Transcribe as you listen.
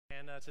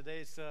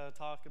Today's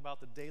talk about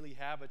the daily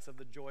habits of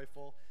the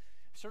joyful.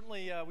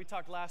 Certainly, we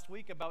talked last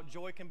week about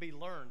joy can be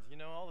learned. You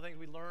know, all the things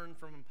we learn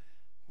from,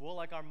 well,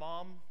 like our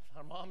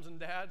moms and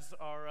dads,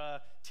 our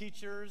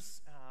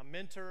teachers,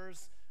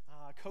 mentors,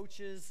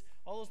 coaches,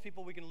 all those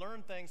people we can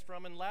learn things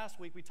from. And last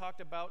week we talked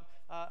about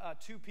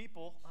two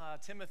people,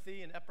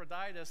 Timothy and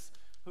Epaphroditus,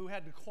 who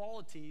had the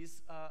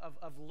qualities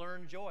of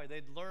learned joy.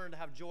 They'd learned to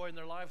have joy in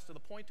their lives to the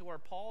point to where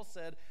Paul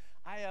said,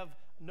 I have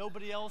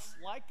nobody else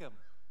like him.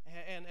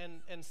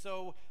 And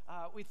so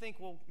we think,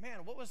 well, man,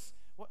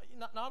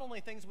 not only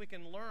things we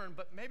can learn,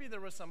 but maybe there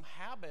were some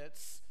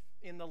habits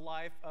in the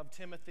life of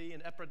Timothy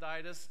and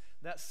Epaphroditus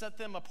that set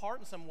them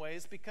apart in some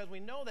ways, because we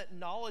know that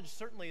knowledge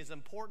certainly is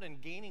important in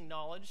gaining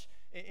knowledge,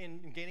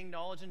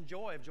 and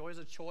joy. If joy is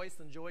a choice,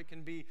 then joy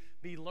can be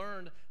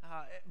learned.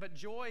 But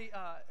joy,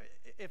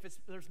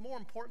 there's more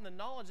important than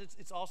knowledge,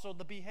 it's also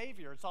the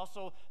behavior. It's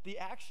also the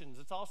actions.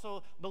 It's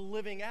also the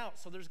living out.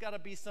 So there's got to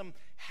be some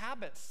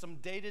habits, some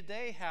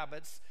day-to-day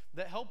habits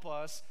that help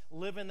us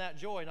live in that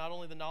joy. Not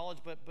only the knowledge,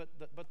 but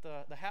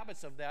the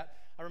habits of that.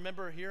 I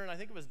remember hearing, I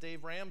think it was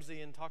Dave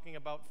Ramsey, and talking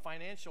about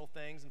financial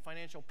things and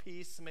financial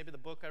peace, maybe the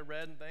book I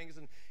read and things.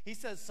 And he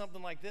says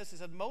something like this. He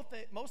said,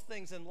 most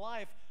things in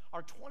life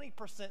are 20%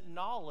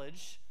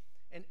 knowledge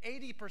and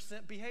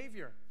 80%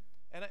 behavior.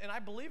 And I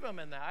believe him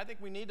in that. I think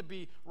we need to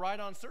be right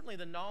on. Certainly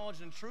the knowledge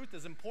and truth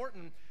is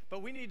important,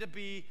 but we need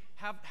to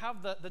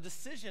have the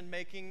decision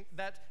making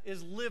that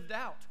is lived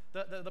out,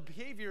 the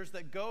behaviors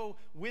that go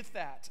with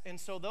that. And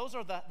so those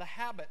are the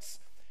habits.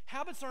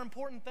 Habits are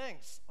important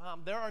things.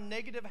 There are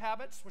negative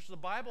habits, which the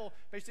Bible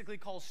basically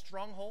calls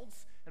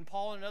strongholds. And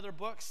Paul in another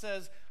book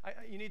says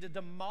you need to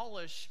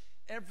demolish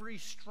every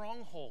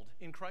stronghold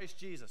in Christ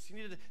Jesus. You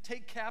need to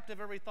take captive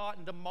every thought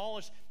and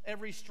demolish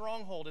every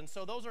stronghold. And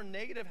so those are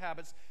negative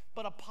habits.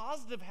 But a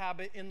positive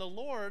habit in the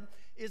Lord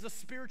is a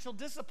spiritual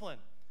discipline.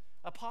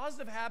 A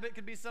positive habit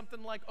could be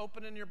something like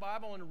opening your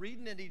Bible and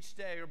reading it each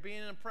day, or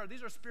being in prayer.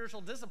 These are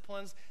spiritual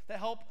disciplines that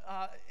help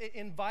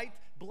invite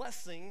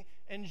blessing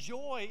and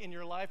joy in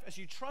your life as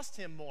you trust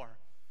Him more.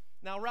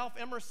 Now, Ralph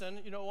Emerson,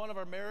 one of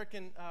our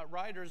American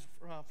writers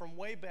from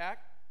way back,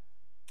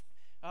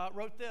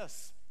 wrote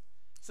this.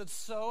 He said,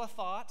 sow a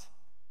thought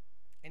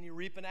and you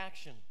reap an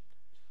action.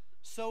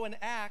 Sow an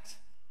act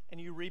and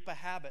you reap a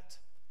habit.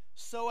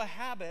 Sow a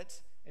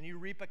habit and you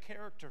reap a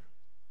character.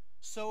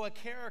 Sow a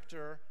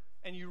character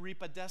and you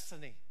reap a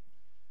destiny.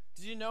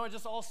 Did you know it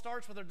just all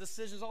starts with our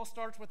decisions, all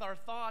starts with our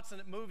thoughts,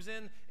 and it moves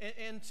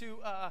into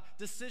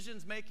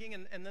decisions making,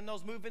 and then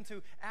those move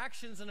into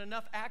actions, and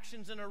enough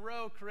actions in a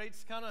row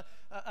creates kind of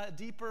a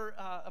deeper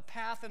a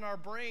path in our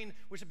brain,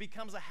 which it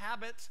becomes a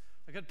habit,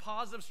 a good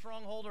positive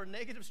stronghold or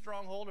negative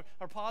stronghold,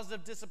 or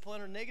positive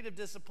discipline or negative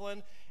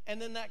discipline, and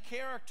then that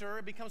character,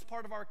 it becomes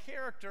part of our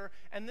character,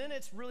 and then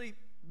it's really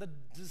the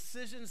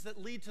decisions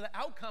that lead to the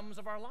outcomes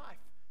of our life.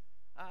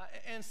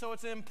 And so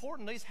it's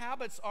important. These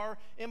habits are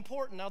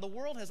important. Now, the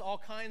world has all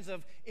kinds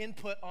of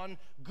input on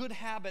good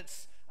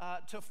habits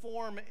to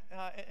form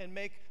and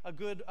make a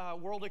good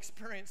world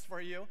experience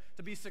for you,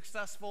 to be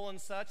successful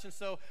and such. And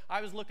so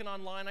I was looking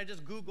online. I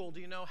just Googled,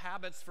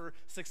 habits for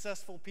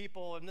successful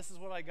people, and this is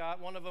what I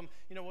got. One of them,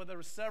 there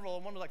were several.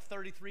 One was like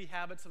 33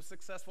 habits of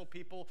successful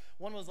people.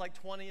 One was like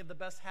 20 of the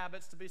best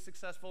habits to be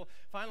successful.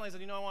 Finally, I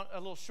said, I want a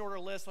little shorter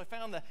list. So I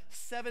found the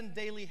 7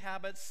 daily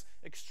habits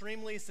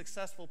extremely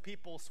successful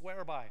people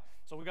swear by.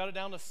 So we got it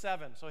down to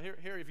 7. So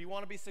here, if you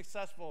want to be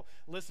successful,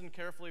 listen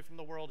carefully from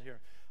the world here.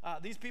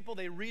 These people,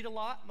 they read a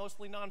lot,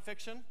 mostly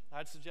nonfiction.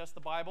 I'd suggest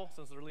the Bible,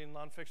 since they're reading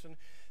nonfiction.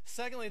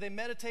 Secondly, they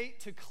meditate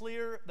to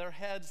clear their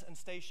heads and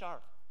stay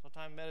sharp.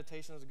 Sometimes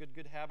meditation is a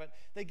good habit.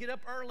 They get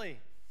up early.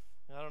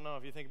 I don't know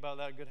if you think about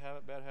that, good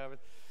habit, bad habit.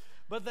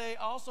 But they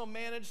also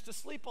manage to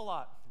sleep a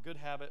lot. Good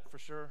habit for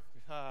sure.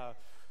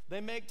 They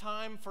make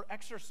time for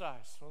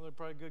exercise. Well, they're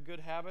probably a good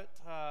habit.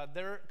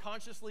 They're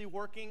consciously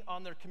working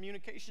on their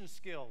communication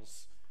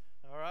skills.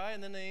 All right,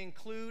 and then they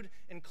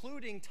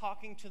including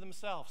talking to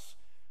themselves.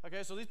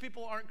 Okay, so these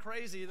people aren't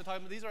crazy.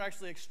 These are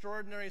actually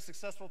extraordinary,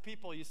 successful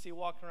people you see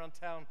walking around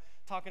town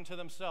talking to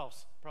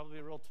themselves. Probably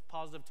a real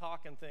positive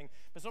talking thing.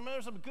 But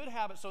there's some good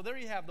habits. So there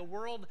you have. The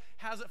world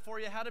has it for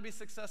you, how to be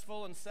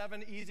successful, and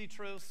 7 easy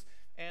truths.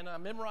 And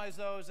memorize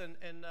those,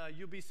 and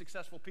you'll be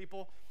successful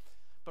people.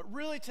 But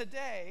really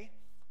today,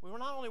 we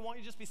not only want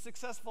you to just be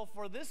successful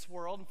for this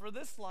world and for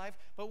this life,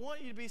 but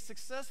want you to be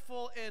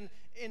successful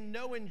in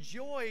knowing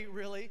joy,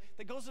 really,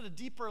 that goes at a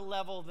deeper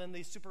level than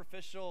the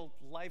superficial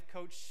life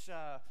coach,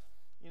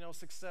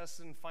 success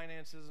and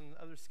finances and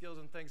other skills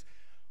and things.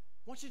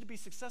 I want you to be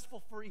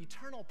successful for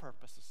eternal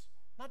purposes.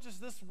 Not just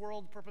this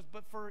world purpose,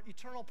 but for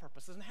eternal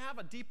purposes, and have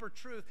a deeper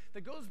truth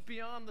that goes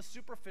beyond the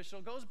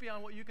superficial, goes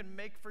beyond what you can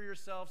make for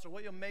yourselves or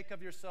what you'll make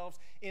of yourselves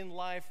in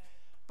life,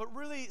 but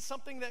really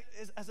something that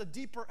has a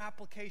deeper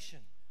application.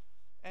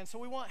 And so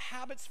we want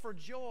habits for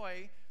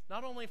joy,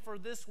 not only for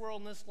this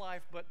world and this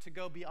life, but to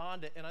go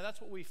beyond it. And that's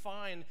what we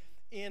find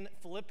in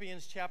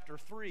Philippians chapter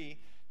 3.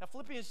 Now,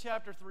 Philippians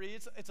chapter 3,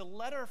 it's a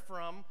letter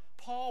from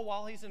Paul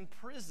while he's in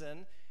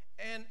prison.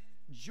 And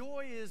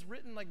joy is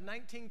written like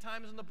 19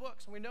 times in the book.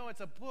 So we know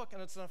it's a book,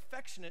 and it's an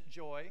affectionate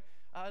joy,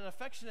 an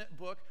affectionate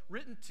book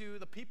written to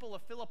the people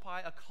of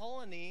Philippi, a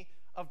colony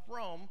of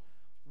Rome,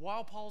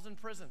 while Paul's in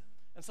prison.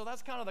 And so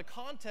that's kind of the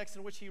context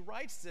in which he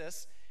writes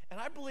this. And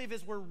I believe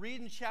as we're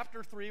reading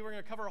chapter 3, we're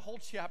going to cover a whole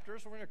chapter,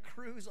 so we're going to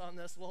cruise on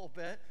this a little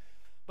bit.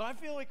 But I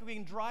feel like we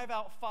can draw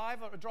out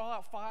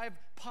five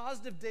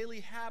positive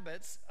daily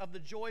habits of the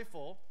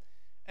joyful.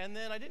 And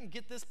then I didn't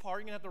get this part.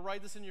 You're going to have to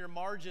write this in your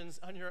margins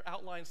on your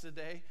outlines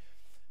today.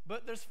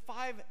 But there's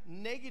 5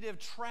 negative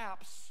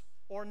traps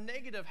or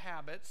negative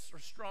habits or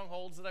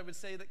strongholds that I would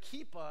say that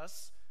keep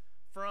us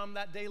from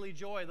that daily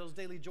joy, those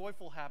daily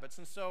joyful habits.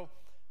 And so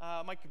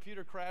my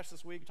computer crashed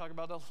this week. We'll talk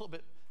about that a little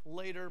bit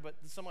later, but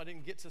I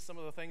didn't get to some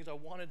of the things I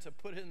wanted to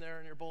put in there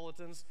in your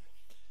bulletins.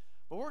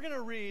 But we're going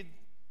to read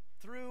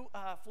through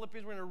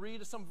Philippians. We're going to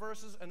read some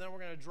verses, and then we're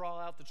going to draw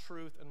out the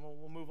truth, and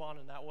we'll move on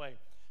in that way.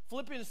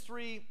 Philippians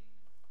 3,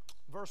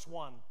 verse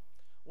 1.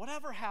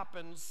 Whatever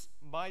happens,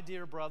 my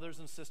dear brothers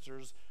and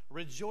sisters,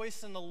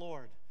 rejoice in the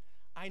Lord.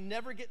 I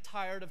never get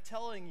tired of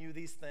telling you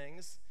these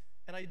things,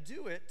 and I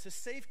do it to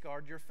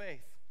safeguard your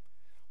faith.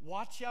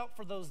 Watch out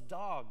for those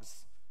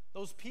dogs,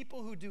 those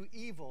people who do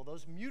evil,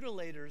 those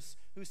mutilators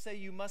who say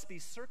you must be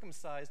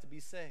circumcised to be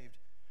saved.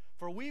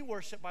 For we who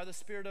worship by the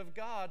Spirit of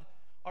God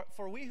are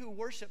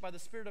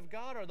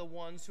the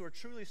ones who are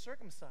truly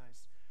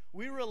circumcised.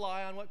 We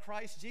rely on what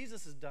Christ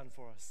Jesus has done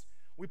for us.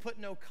 We put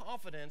no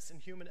confidence in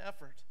human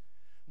effort.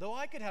 Though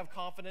I could have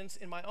confidence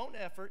in my own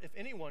effort if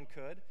anyone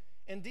could,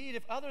 indeed,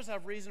 if others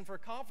have reason for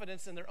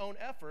confidence in their own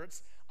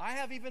efforts, I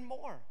have even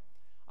more.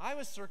 I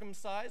was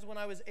circumcised when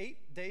I was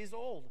 8 days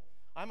old.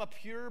 I'm a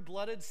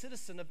pure-blooded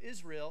citizen of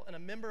Israel and a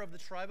member of the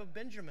tribe of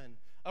Benjamin,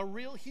 a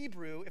real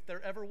Hebrew if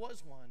there ever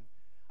was one.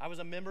 I was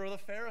a member of the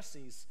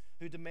Pharisees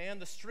who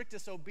demand the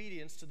strictest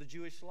obedience to the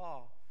Jewish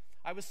law.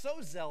 I was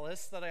so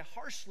zealous that I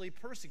harshly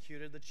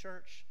persecuted the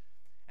church.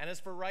 And as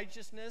for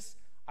righteousness,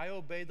 I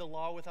obeyed the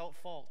law without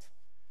fault.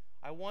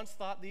 I once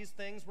thought these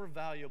things were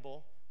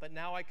valuable, but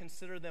now I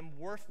consider them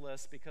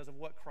worthless because of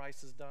what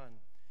Christ has done.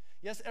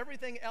 Yes,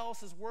 everything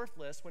else is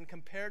worthless when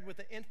compared with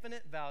the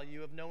infinite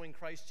value of knowing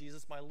Christ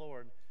Jesus my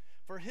Lord.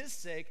 For his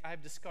sake, I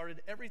have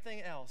discarded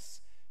everything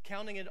else,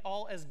 counting it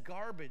all as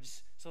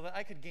garbage so that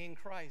I could gain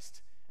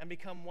Christ and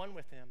become one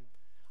with him.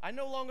 I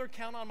no longer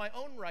count on my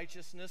own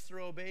righteousness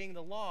through obeying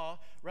the law.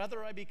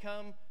 Rather, I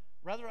become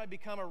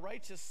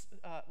righteous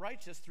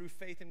through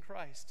faith in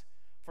Christ.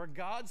 For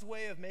God's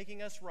way of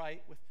making us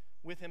right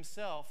with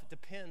himself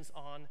depends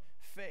on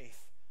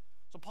faith.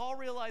 So Paul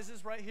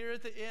realizes right here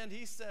at the end,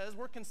 he says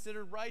we're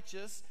considered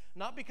righteous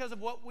not because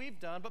of what we've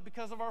done, but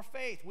because of our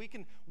faith. We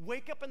can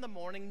wake up in the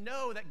morning,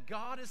 know that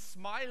God is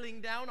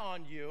smiling down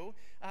on you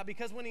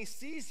because when he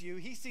sees you,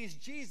 he sees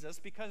Jesus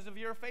because of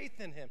your faith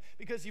in him,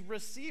 because you've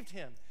received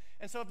him.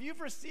 And so if you've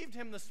received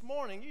him this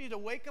morning, you need to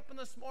wake up in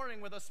this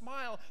morning with a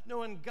smile,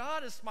 knowing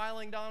God is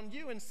smiling down on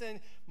you and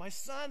saying, my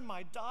son,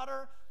 my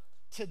daughter,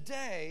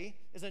 today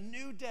is a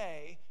new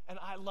day, and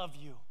I love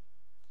you.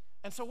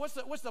 And so what's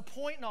the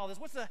point in all this?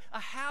 What's a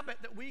habit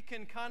that we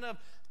can kind of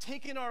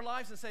take in our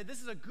lives and say, this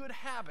is a good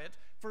habit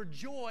for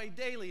joy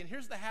daily? And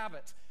here's the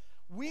habit.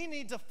 We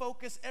need to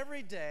focus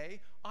every day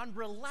on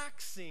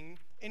relaxing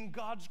in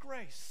God's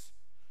grace.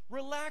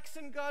 Relax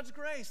in God's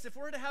grace. If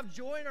we're to have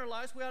joy in our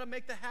lives, we ought to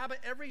make the habit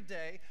every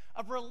day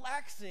of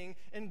relaxing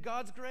in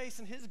God's grace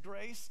and his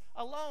grace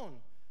alone.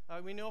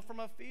 We know from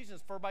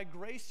Ephesians, for by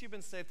grace you've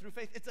been saved through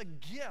faith. It's a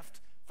gift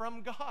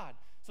from God.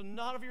 So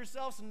not of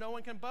yourselves, so no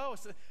one can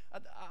boast.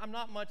 I'm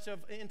not much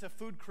into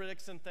food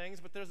critics and things,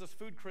 but there's this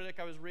food critic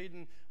I was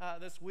reading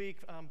this week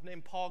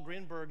named Paul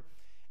Greenberg,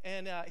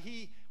 and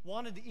he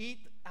wanted to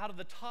eat out of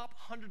the top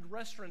 100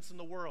 restaurants in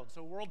the world,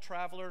 so a world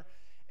traveler.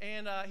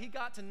 And he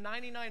got to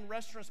 99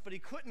 restaurants, but he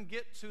couldn't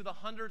get to the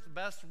 100th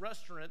best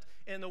restaurant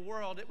in the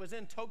world. It was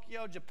in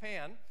Tokyo,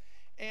 Japan.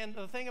 And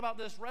the thing about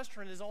this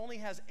restaurant is it only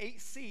has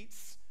 8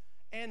 seats,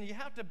 and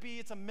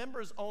it's a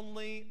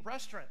members-only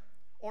restaurant,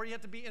 or you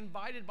have to be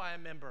invited by a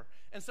member.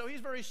 And so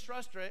he's very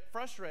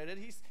frustrated.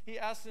 He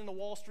asked in the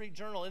Wall Street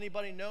Journal,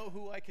 anybody know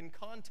who I can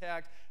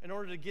contact in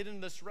order to get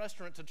into this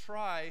restaurant to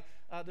try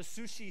the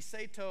Sushi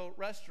Sato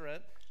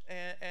restaurant?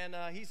 And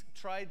he's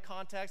tried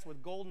contacts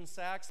with Goldman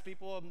Sachs,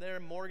 people up there,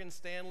 Morgan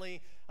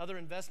Stanley, other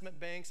investment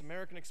banks,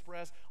 American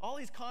Express, all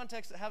these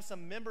contacts that have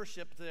some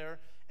membership there,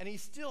 and he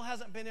still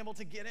hasn't been able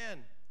to get in.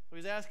 So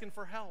he's asking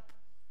for help.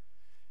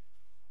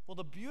 Well,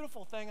 the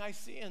beautiful thing I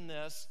see in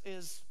this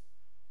is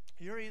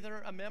you're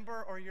either a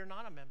member or you're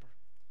not a member.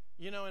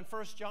 You know, in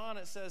 1 John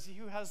it says, he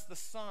who has the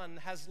Son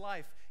has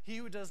life. He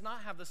who does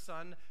not have the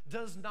Son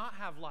does not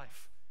have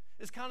life.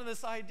 It's kind of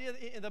this idea,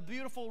 the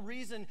beautiful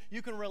reason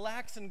you can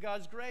relax in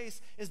God's grace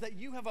is that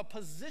you have a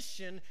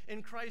position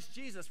in Christ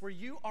Jesus where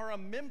you are a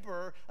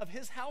member of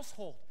his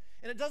household.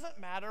 And it doesn't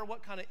matter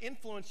what kind of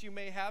influence you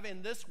may have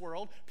in this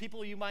world,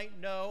 people you might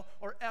know,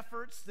 or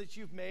efforts that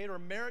you've made, or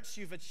merits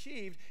you've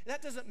achieved.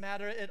 That doesn't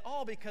matter at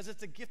all because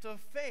it's a gift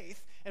of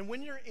faith. And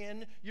when you're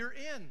in, you're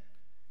in.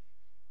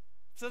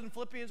 says in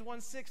Philippians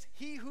 1:6,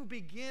 he who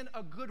began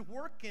a good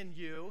work in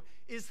you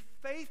is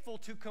faithful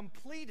to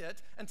complete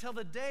it until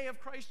the day of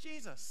Christ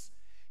Jesus.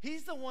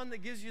 He's the one that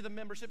gives you the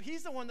membership.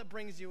 He's the one that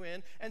brings you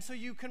in. And so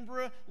you can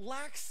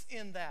relax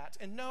in that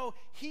and know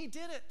he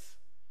did it.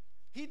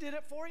 He did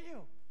it for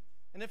you.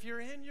 And if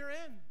you're in, you're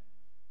in.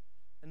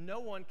 And no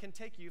one can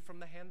take you from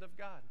the hand of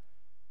God.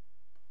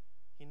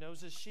 He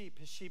knows his sheep.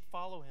 His sheep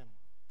follow him.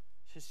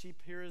 His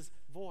sheep hear his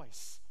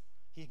voice.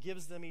 He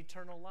gives them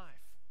eternal life.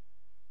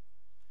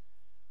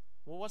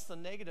 Well, what's the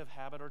negative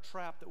habit or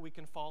trap that we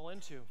can fall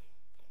into?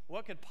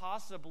 What could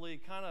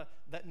possibly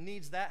that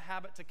needs that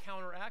habit to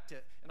counteract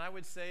it? And I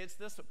would say it's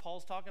this, what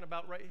Paul's talking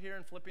about right here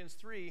in Philippians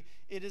 3.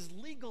 It is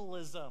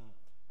legalism.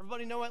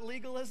 Everybody know what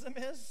legalism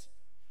is?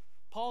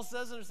 Paul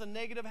says it's a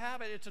negative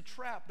habit. It's a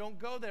trap. Don't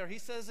go there. He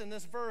says in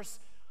this verse,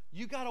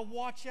 you got to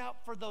watch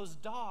out for those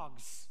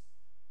dogs.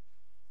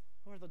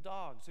 Who are the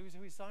dogs? Who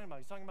he's talking about?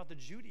 He's talking about the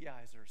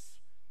Judaizers.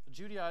 The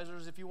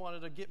Judaizers, if you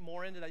wanted to get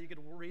more into that, you could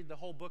read the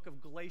whole book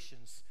of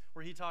Galatians,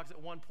 where he talks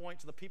at one point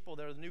to the people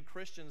there, the new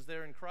Christians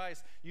there in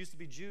Christ, used to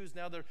be Jews,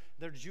 now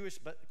they're Jewish,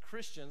 but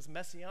Christians,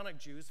 Messianic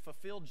Jews,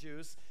 fulfilled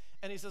Jews.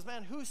 And he says,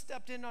 man, who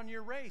stepped in on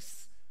your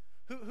race?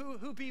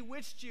 Who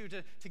bewitched you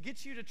to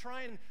get you to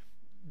try and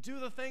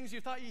do the things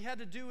you thought you had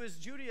to do as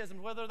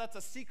Judaism, whether that's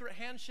a secret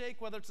handshake,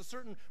 whether it's a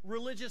certain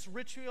religious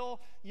ritual,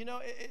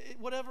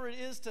 whatever it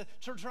is to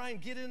try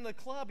and get in the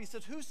club. He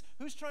says,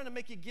 who's trying to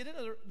make you get in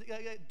or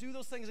do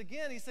those things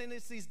again? He's saying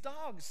it's these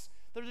dogs.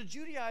 They're the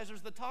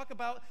Judaizers that talk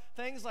about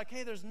things like,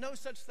 hey, there's no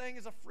such thing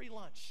as a free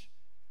lunch.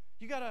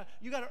 You gotta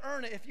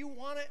earn it. If you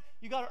want it,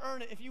 you gotta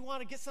earn it. If you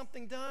want to get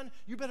something done,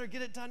 you better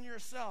get it done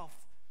yourself.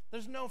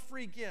 There's no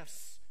free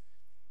gifts.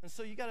 And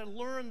so you got to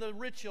learn the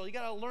ritual. You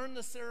got to learn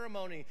the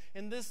ceremony.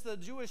 In the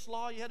Jewish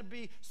law, you had to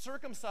be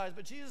circumcised.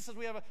 But Jesus says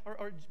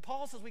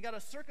Paul says we got a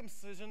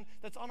circumcision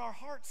that's on our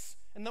hearts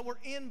and that we're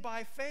in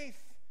by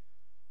faith.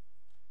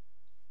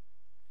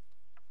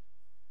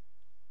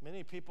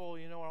 Many people,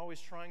 are always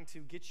trying to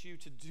get you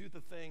to do the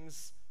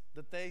things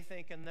that they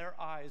think in their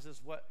eyes is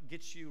what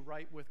gets you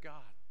right with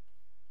God.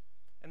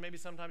 And maybe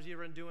sometimes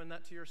you're even doing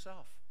that to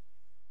yourself.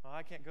 Well,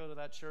 I can't go to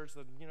that church.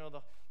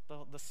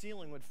 The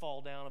ceiling would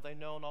fall down if they'd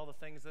known all the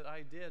things that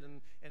I did,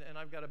 and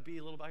I've got to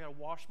I got to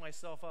wash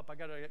myself up. I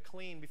got to get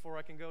clean before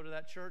I can go to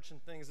that church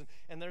and things.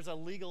 And there's a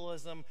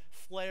legalism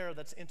flair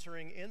that's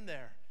entering in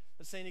there.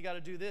 That's saying you got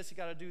to do this, you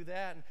got to do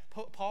that. And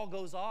Paul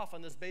goes off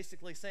on this,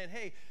 basically saying,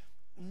 hey,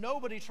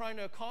 nobody trying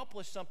to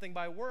accomplish something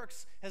by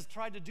works has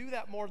tried to do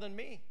that more than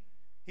me.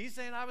 He's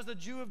saying I was a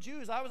Jew of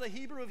Jews. I was a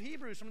Hebrew of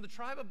Hebrews from the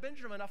tribe of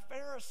Benjamin, a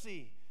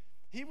Pharisee.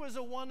 He was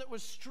the one that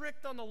was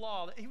strict on the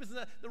law. He was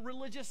the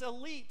religious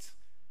elite.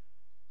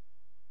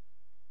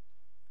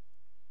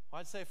 Well,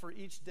 I'd say for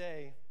each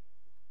day,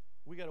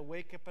 we got to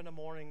wake up in the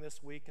morning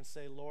this week and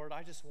say, Lord,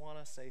 I just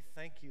want to say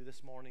thank you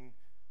this morning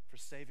for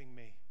saving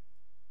me.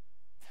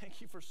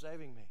 Thank you for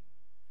saving me.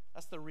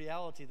 That's the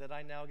reality that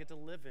I now get to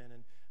live in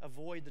and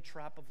avoid the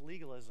trap of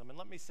legalism. And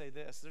let me say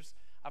this,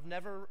 I've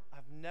never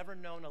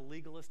known a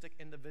legalistic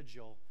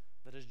individual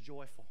that is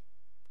joyful.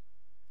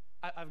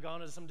 I've gone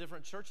to some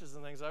different churches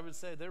and things. I would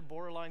say they're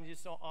borderline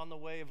just on the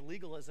way of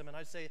legalism. And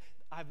I'd say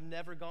I've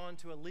never gone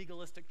to a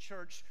legalistic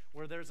church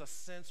where there's a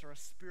sense or a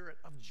spirit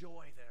of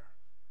joy there.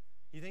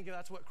 You think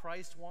that's what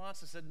Christ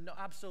wants? I said, no,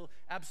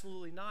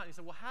 absolutely not. He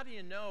said, well, how do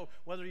you know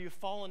whether you've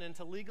fallen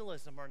into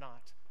legalism or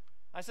not?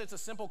 I said, it's a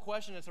simple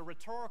question. It's a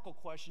rhetorical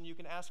question you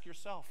can ask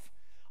yourself.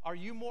 Are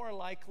you more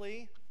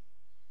likely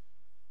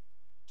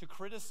to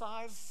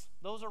criticize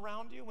those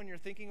around you when you're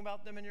thinking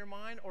about them in your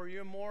mind, or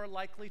you're more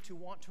likely to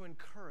want to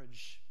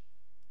encourage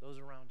those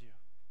around you?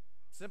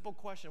 Simple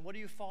question. What do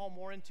you fall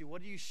more into?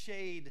 What do you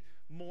shade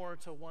more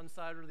to one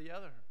side or the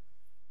other?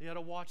 You got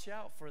to watch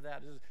out for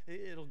that.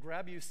 It'll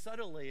grab you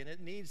subtly, and it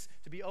needs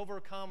to be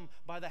overcome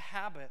by the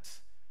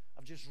habit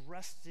of just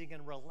resting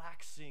and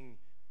relaxing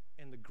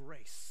in the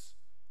grace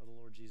of the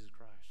Lord Jesus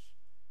Christ.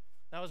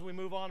 Now, as we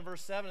move on,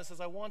 verse 7, it says,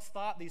 I once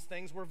thought these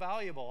things were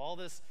valuable. All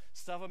this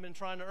stuff I've been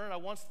trying to earn, I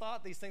once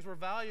thought these things were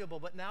valuable,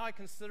 but now I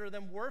consider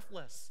them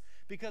worthless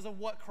because of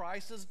what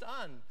Christ has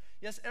done.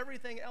 Yes,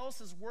 everything else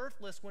is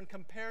worthless when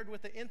compared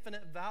with the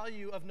infinite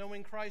value of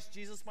knowing Christ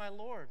Jesus my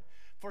Lord.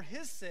 For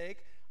his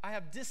sake, I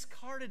have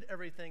discarded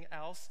everything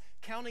else,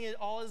 counting it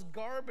all as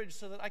garbage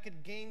so that I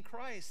could gain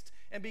Christ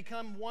and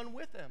become one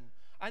with him.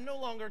 I no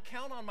longer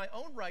count on my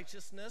own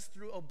righteousness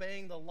through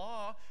obeying the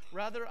law.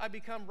 Rather, I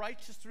become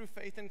righteous through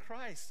faith in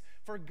Christ.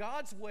 For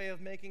God's way of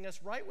making us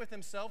right with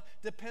himself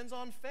depends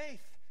on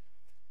faith.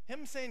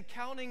 Him saying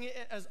counting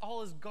it as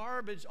all as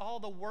garbage, all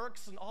the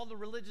works and all the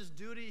religious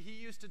duty he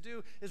used to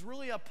do is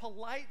really a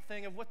polite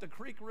thing of what the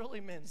Greek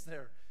really means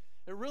there.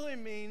 It really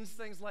means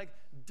things like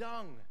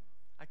dung.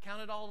 I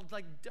count it all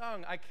like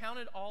dung. I count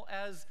it all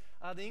as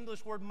the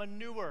English word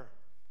manure,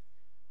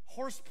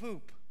 horse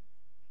poop.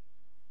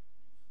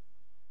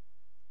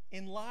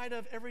 In light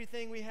of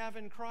everything we have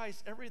in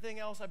Christ, everything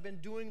else I've been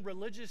doing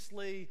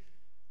religiously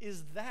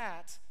is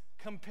that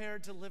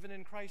compared to living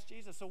in Christ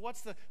Jesus. So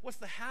what's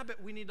the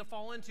habit we need to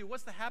fall into?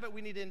 What's the habit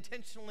we need to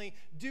intentionally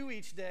do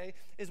each day?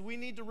 Is we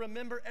need to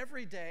remember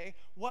every day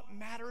what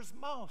matters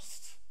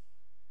most.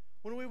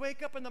 When we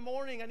wake up in the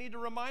morning, I need to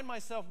remind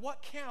myself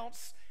what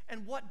counts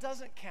and what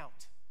doesn't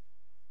count.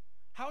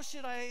 How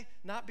should I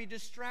not be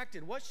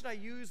distracted? What should I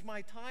use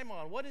my time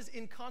on? What is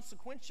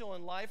inconsequential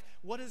in life?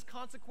 What is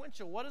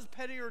consequential? What is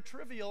petty or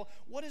trivial?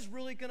 What is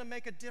really going to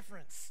make a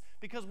difference?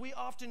 Because we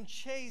often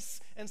chase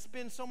and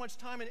spend so much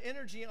time and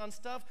energy on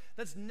stuff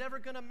that's never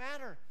going to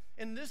matter.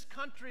 In this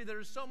country,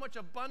 there's so much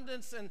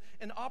abundance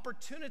and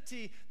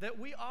opportunity that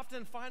we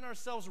often find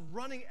ourselves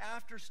running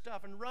after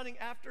stuff and running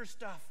after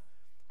stuff.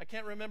 I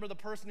can't remember the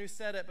person who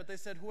said it, but they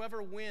said,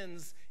 whoever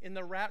wins in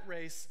the rat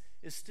race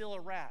is still a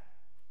rat.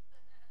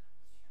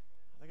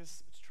 I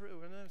guess it's true.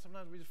 And then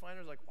sometimes we just find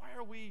ourselves like, why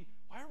are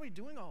we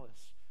doing all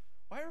this?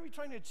 Why are we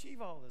trying to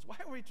achieve all this? Why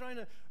are we trying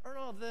to earn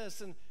all this?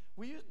 And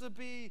we used to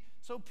be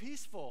so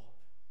peaceful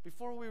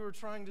before we were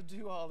trying to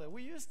do all that.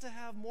 We used to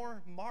have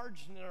more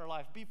margin in our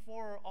life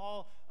before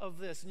all of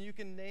this. And you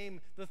can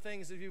name the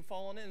things that you've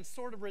fallen in. It's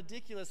sort of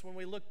ridiculous when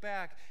we look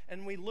back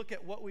and we look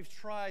at what we've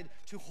tried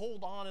to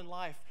hold on in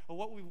life, or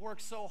what we've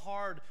worked so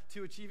hard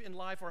to achieve in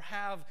life or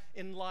have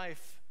in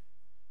life.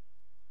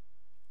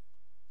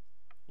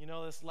 You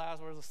know,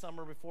 the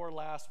summer before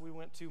last, we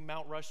went to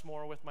Mount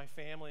Rushmore with my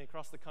family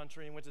across the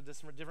country and went to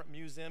different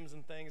museums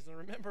and things. And I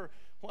remember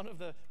one of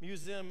the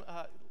museum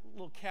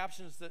little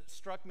captions that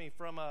struck me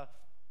from a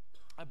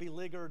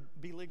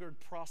beleaguered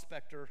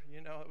prospector.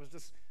 You know, it was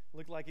just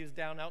looked like he was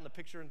down out in the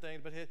picture and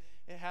things, but it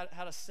had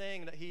a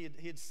saying that he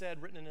had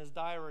said written in his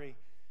diary.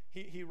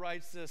 He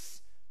writes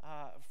this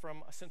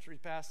from a century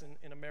past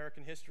in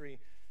American history.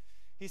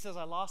 He says,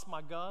 "I lost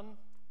my gun,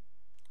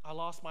 I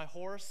lost my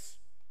horse,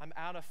 I'm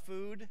out of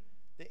food,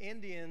 the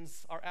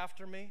Indians are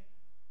after me,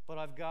 but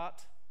I've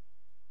got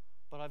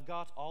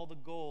all the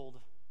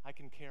gold I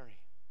can carry."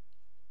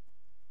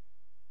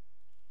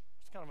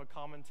 It's kind of a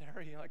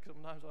commentary, like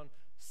sometimes on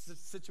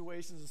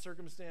situations and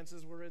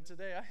circumstances we're in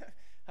today.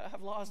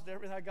 I've lost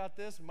everything. I got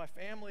this, and my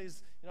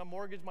family's,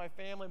 mortgaged my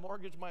family,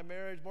 mortgaged my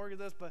marriage, mortgaged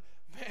this, but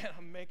man,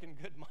 I'm making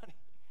good money.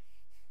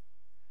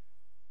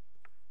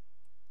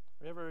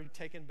 Are you ever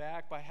taken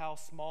back by how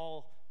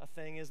small a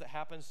thing is that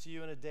happens to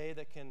you in a day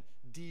that can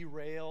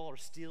derail or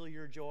steal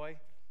your joy?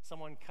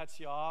 Someone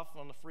cuts you off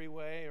on the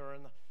freeway or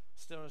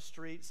still on the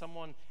street.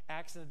 Someone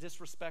acts in a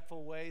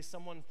disrespectful way.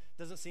 Someone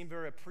doesn't seem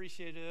very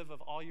appreciative of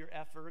all your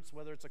efforts,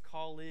 whether it's a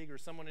colleague or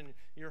someone in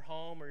your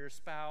home or your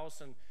spouse,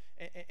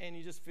 and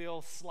you just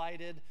feel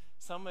slighted.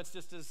 Some it's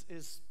just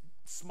as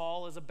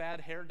small as a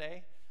bad hair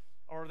day,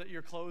 or that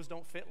your clothes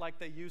don't fit like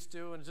they used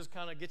to, and it just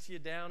kind of gets you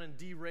down and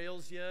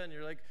derails you, and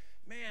you're like,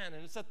 man,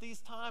 and it's at these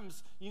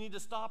times you need to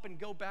stop and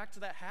go back to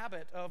that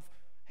habit of,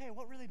 hey,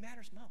 what really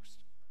matters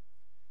most?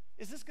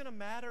 Is this going to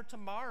matter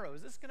tomorrow?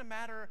 Is this going to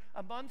matter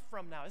a month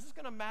from now? Is this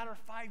going to matter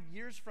 5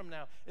 years from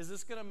now? Is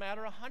this going to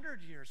matter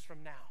 100 years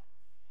from now?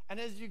 And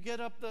as you get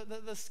up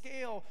the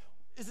scale,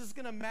 is this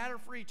going to matter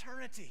for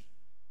eternity?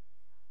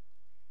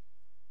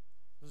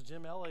 As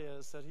Jim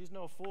Elliott said, he's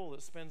no fool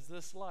that spends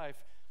this life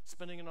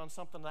spending it on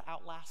something that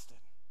outlasted.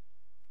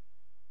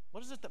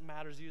 What is it that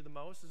matters to you the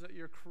most? Is it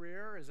your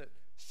career? Is it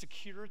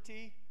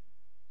security?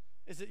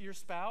 Is it your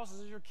spouse? Is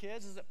it your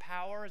kids? Is it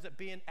power? Is it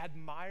being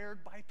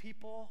admired by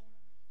people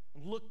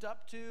and looked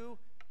up to?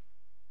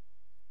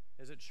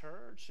 Is it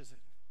church?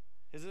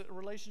 Is it a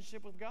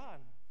relationship with God?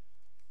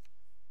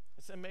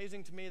 It's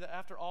amazing to me that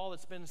after all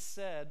that's been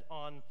said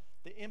on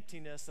the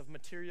emptiness of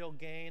material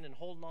gain and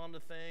holding on to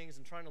things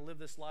and trying to live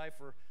this life,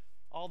 or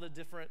all the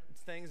different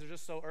things are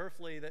just so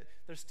earthly, that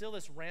there's still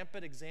this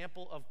rampant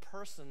example of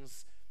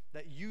persons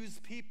that use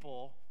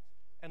people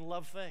and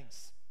love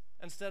things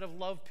instead of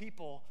love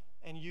people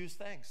and use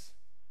things.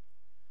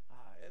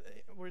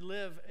 We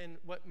live in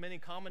what many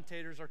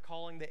commentators are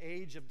calling the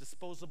age of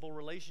disposable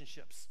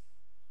relationships.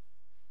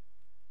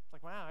 It's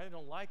like, wow, I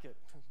don't like it.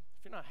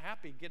 If you're not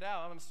happy, get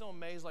out. I'm still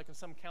amazed, like in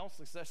some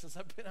counseling sessions,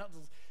 I've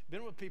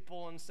been with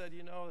people and said,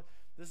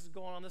 this is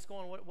going on, this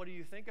going on. What do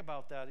you think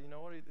about that?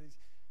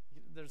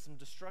 There's some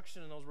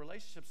destruction in those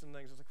relationships and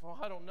things. It's like, well,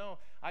 I don't know.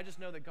 I just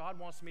know that God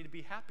wants me to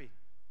be happy.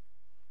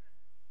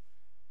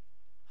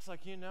 It's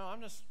like,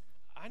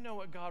 I know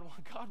what God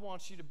wants. God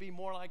wants you to be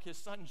more like his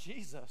son,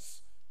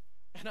 Jesus.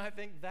 And I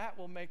think that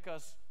will make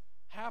us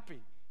happy.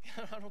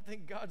 I don't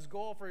think God's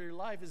goal for your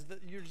life is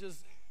that you're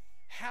just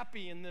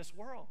happy in this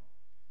world.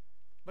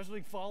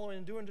 Especially following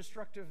and doing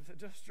destructive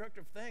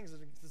things.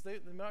 They're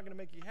not going to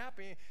make you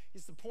happy.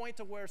 It's the point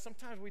to where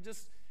sometimes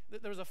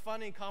there's a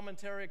funny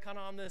commentary kind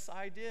of on this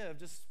idea of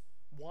just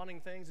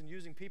wanting things and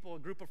using people. A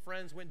group of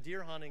friends went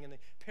deer hunting and they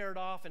paired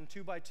off in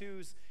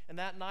 2x2s. And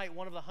that night,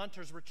 one of the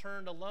hunters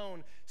returned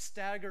alone,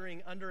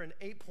 staggering under an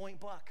 8-point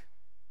buck.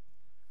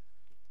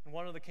 And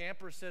one of the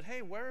campers said,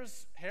 "Hey,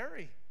 where's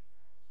Harry?"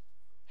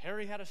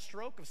 Harry had a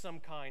stroke of some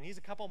kind. He's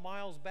a couple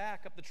miles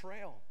back up the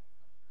trail.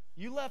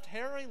 You left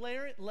Harry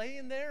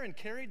laying there and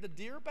carried the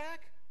deer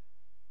back?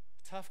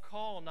 Tough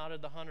call,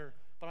 nodded the hunter,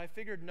 but I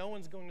figured no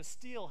one's going to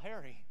steal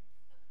Harry.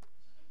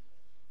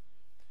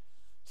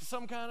 So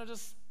some kind of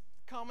just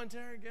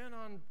commentary again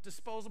on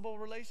disposable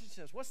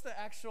relationships. What's the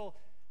actual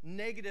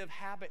negative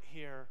habit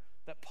here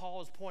that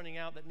Paul is pointing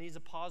out that needs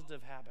a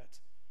positive habit?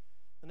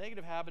 The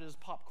negative habit is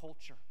pop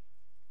culture.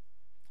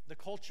 The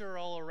culture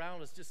all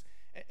around us just,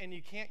 and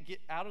you can't get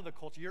out of the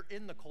culture. You're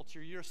in the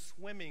culture. You're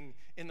swimming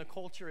in the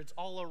culture. It's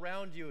all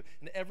around you.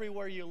 And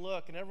everywhere you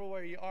look and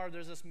everywhere you are,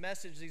 there's this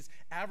message, these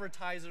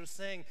advertisers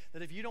saying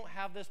that if you don't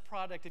have this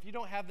product, if you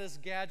don't have this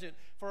gadget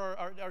for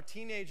our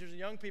teenagers and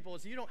young people,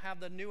 if you don't have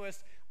the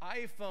newest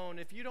iPhone,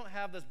 if you don't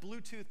have this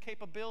Bluetooth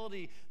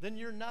capability, then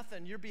you're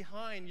nothing. You're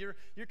behind. You're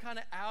kind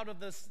of out of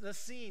the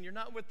scene. You're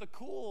not with the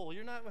cool.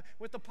 You're not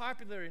with the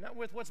popular. You're not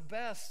with what's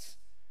best.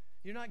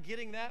 You're not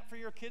getting that for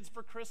your kids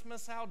for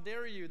Christmas? How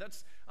dare you?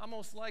 That's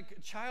almost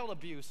like child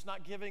abuse,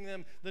 not giving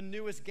them the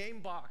newest game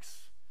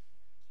box.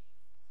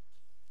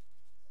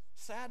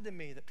 Sad to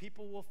me that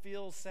people will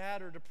feel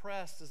sad or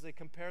depressed as they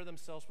compare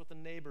themselves with the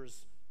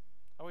neighbors.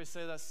 I always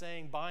say that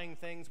saying, buying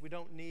things we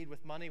don't need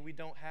with money we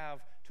don't have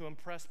to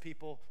impress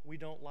people we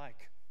don't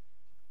like.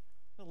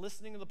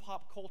 Listening to the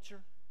pop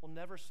culture will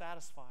never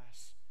satisfy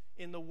us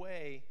in the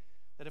way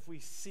that if we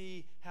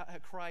see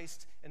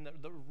Christ and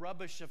the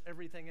rubbish of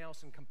everything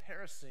else in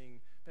comparison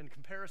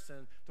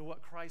to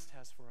what Christ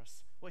has for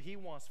us, what he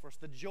wants for us,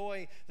 the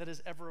joy that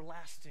is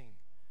everlasting.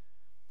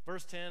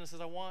 Verse 10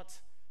 says, I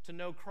want to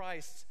know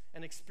Christ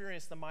and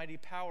experience the mighty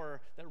power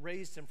that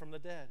raised him from the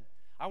dead.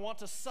 I want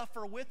to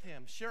suffer with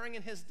him, sharing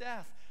in his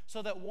death,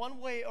 so that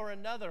one way or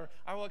another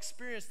I will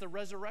experience the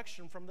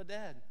resurrection from the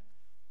dead.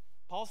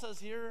 Paul says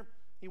here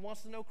he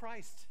wants to know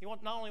Christ. He not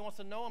only wants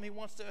to know him, he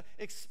wants to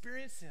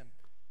experience him.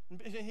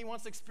 He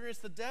wants to experience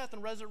the death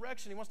and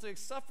resurrection. He wants to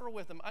suffer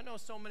with them. I know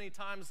so many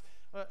times,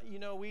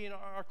 we in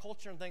our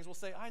culture and things will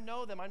say, I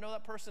know them. I know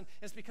that person.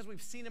 It's because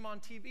we've seen him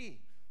on TV.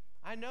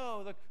 I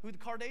know who the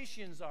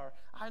Kardashians are.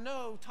 I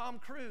know Tom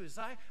Cruise.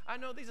 I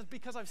know these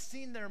because I've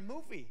seen their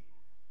movie.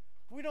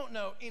 We don't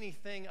know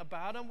anything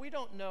about them. We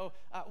don't know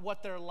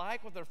what they're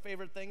like, what their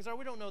favorite things are.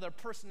 We don't know their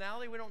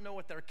personality. We don't know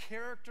what their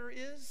character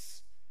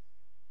is.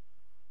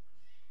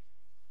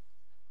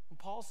 And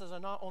Paul says, I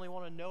not only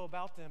want to know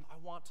about them, I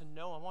want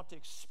to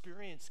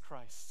experience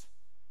Christ.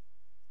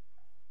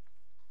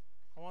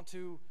 I want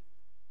to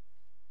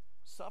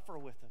suffer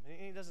with him.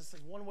 And he doesn't say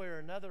one way or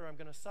another I'm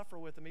going to suffer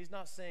with him. He's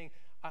not saying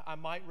I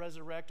might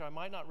resurrect or I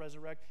might not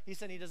resurrect. He's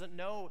saying he doesn't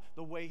know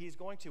the way he's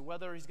going to,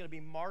 whether he's going to be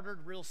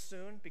martyred real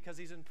soon because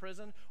he's in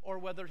prison or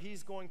whether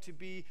he's going to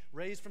be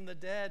raised from the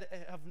dead,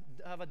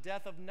 have a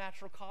death of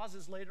natural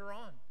causes later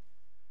on.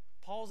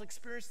 Paul's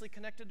experientially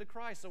connected to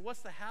Christ. So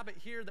what's the habit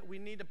here that we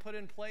need to put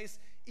in place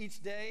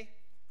each day?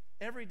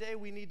 Every day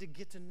we need to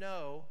get to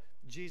know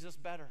Jesus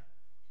better.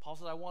 Paul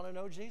said, I want to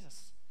know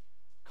Jesus.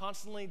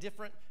 Constantly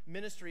different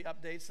ministry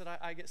updates that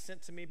I get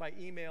sent to me by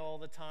email all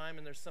the time,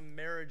 and there's some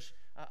marriage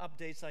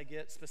updates I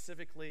get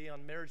specifically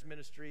on marriage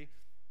ministry.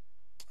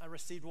 I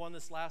received one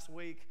this last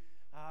week,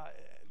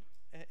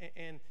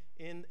 and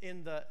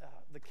in the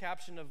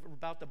caption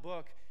about the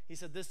book, he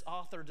said, this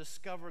author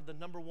discovered the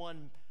number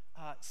one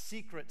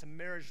secret to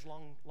marriage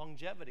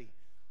longevity.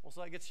 Well,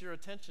 so that gets your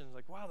attention. It's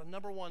like, wow, the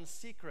number one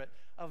secret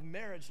of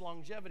marriage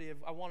longevity.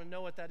 I want to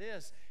know what that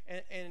is.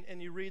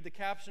 And you read the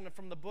caption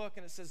from the book,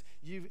 and it says,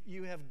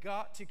 you have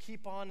got to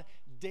keep on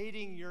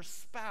dating your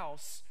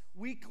spouse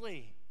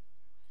weekly.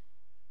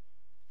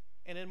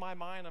 And in my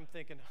mind, I'm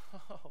thinking,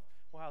 oh,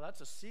 wow,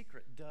 that's a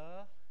secret.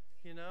 Duh.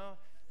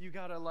 You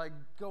got to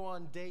go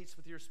on dates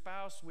with your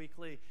spouse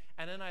weekly.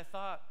 And then I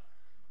thought,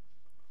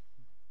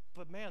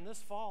 but man,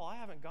 this fall, I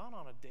haven't gone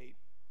on a date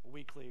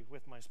weekly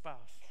with my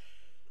spouse.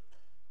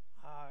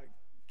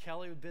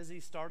 Kelly was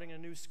busy starting a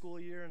new school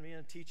year and being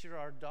a teacher.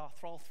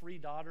 All three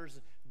daughters,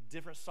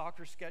 different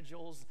soccer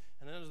schedules,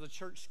 and then there's the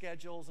church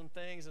schedules and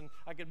things, and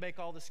I could make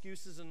all the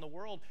excuses in the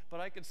world, but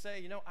I could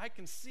say, I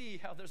can see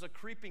how there's a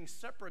creeping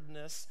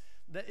separateness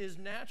that is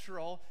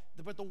natural,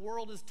 but the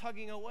world is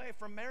tugging away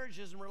from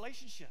marriages and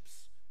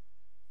relationships.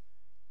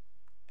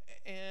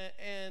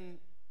 And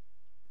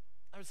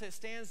I would say it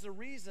stands to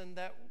reason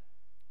that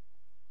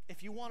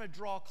if you want to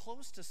draw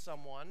close to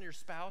someone, your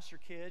spouse, your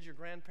kids, your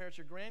grandparents,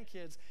 your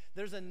grandkids,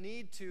 there's a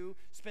need to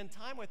spend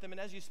time with them. And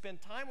as you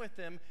spend time with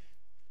them,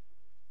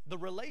 the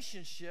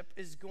relationship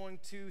is going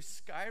to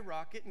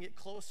skyrocket and get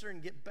closer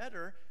and get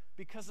better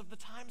because of the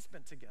time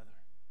spent together.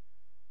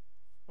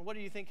 And what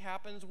do you think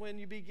happens when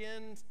you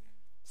begin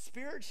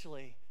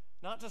spiritually?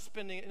 Not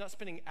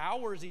spending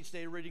hours each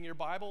day reading your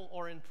Bible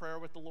or in prayer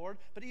with the Lord,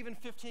 but even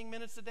 15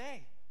 minutes a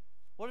day.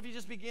 What if you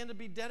just begin to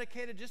be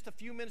dedicated just a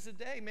few minutes a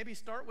day? Maybe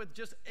start with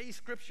just a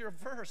scripture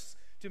verse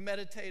to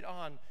meditate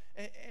on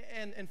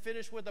and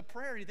finish with a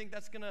prayer. Do you think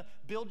that's going to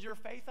build your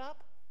faith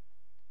up?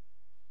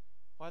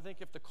 Well, I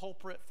think if the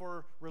culprit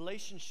for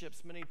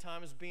relationships many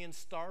times being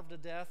starved to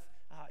death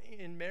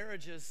in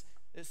marriages,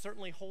 it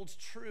certainly holds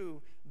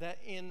true that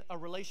in a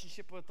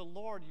relationship with the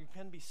Lord, you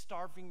can be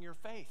starving your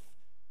faith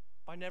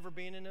by never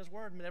being in his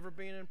word, never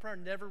being in prayer,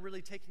 never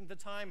really taking the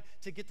time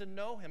to get to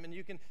know him. And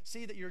you can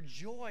see that your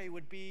joy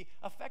would be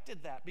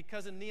affected that,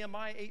 because in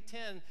Nehemiah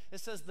 8:10, it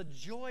says, the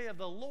joy of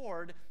the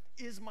Lord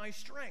is my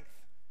strength.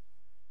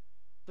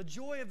 The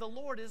joy of the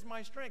Lord is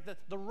my strength.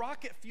 The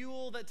rocket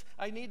fuel that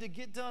I need to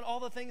get done, all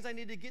the things I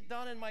need to get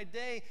done in my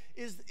day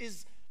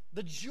is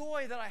the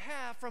joy that I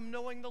have from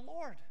knowing the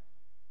Lord.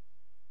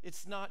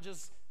 It's not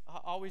just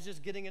always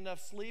just getting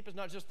enough sleep. It's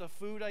not just the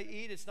food I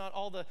eat. It's not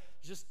all the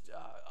just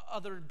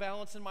other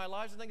balance in my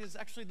life. I think it's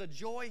actually the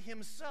joy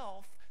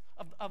himself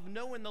of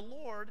knowing the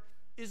Lord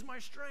is my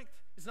strength.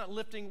 It's not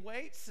lifting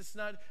weights. It's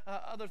not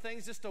other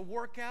things just to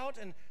work out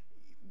and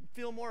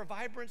feel more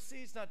vibrancy.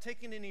 It's not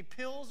taking any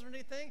pills or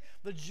anything.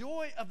 The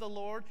joy of the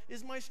Lord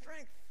is my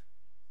strength.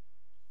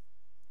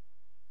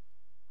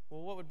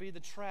 Well, what would be the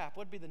trap?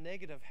 What would be the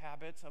negative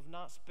habits of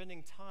not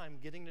spending time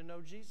getting to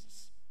know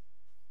Jesus?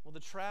 Well, the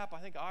trap, I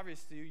think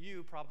obvious to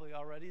you probably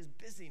already, is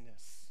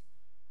busyness.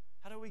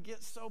 How do we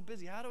get so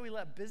busy? How do we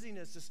let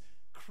busyness just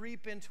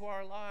creep into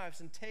our lives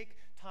and take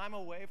time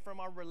away from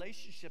our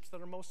relationships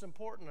that are most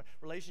important?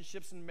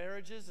 Relationships in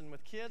marriages and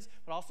with kids,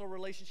 but also a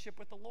relationship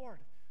with the Lord.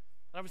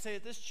 And I would say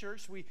at this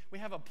church, we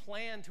have a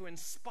plan to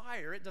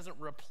inspire. It doesn't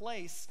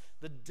replace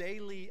the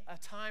daily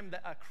time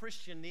that a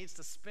Christian needs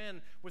to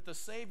spend with the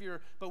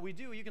Savior, but we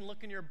do. You can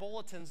look in your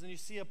bulletins and you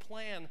see a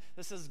plan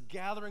that says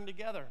gathering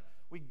together.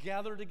 We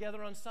gather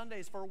together on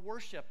Sundays for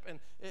worship. And,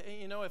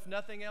 you know, if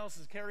nothing else,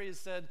 as Carrie has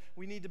said,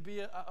 we need to be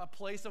a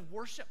place of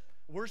worship,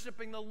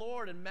 worshiping the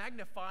Lord and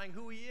magnifying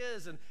who he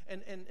is and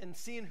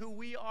seeing who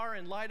we are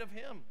in light of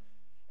him.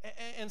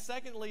 And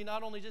secondly,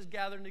 not only just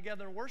gathering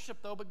together and worship,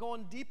 though, but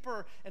going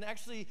deeper and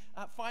actually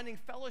finding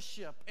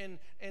fellowship and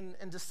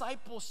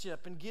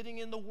discipleship and getting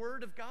in the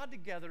Word of God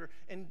together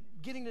and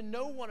getting to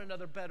know one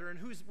another better and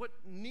what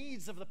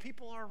needs of the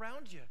people are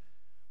around you.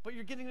 But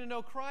you're getting to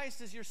know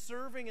Christ as you're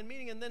serving and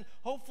meeting, and then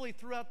hopefully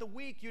throughout the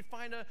week you'd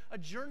find a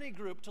journey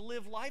group to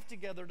live life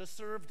together, to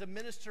serve, to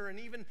minister, and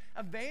even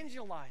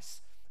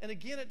evangelize. And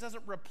again, it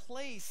doesn't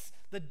replace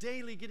the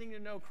daily getting to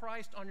know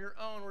Christ on your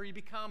own where you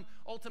become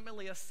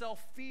ultimately a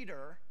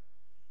self-feeder,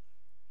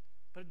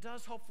 but it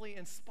does hopefully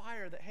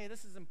inspire that, hey,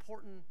 this is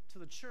important to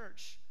the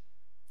church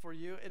for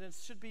you, and it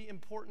should be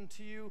important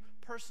to you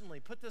personally.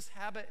 Put this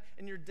habit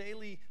in your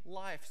daily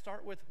life.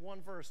 Start with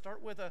one verse.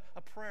 Start with a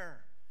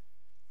prayer.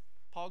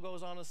 Paul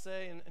goes on to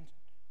say in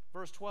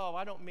verse 12,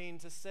 I don't mean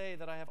to say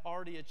that I have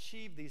already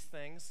achieved these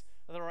things,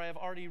 or I have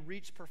already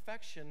reached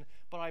perfection,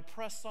 but I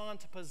press on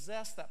to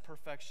possess that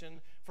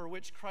perfection for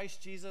which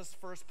Christ Jesus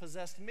first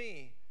possessed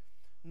me.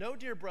 No,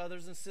 dear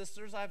brothers and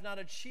sisters, I have not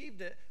achieved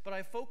it, but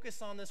I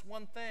focus on this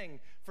one thing,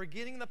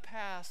 forgetting the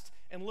past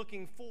and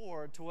looking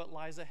forward to what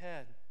lies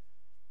ahead.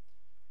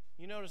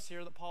 You notice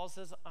here that Paul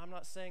says, I'm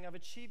not saying I've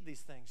achieved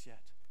these things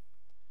yet.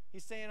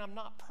 He's saying I'm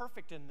not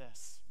perfect in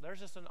this. There's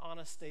just an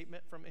honest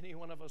statement from any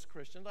one of us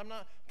Christians. I'm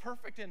not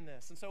perfect in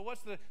this. And so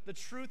what's the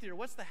truth here?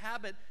 What's the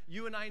habit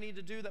you and I need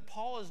to do that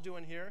Paul is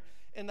doing here?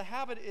 And the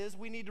habit is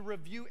we need to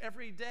review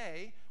every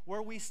day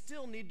where we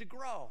still need to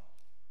grow.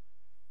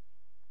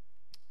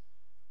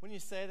 Wouldn't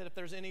you say that if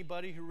there's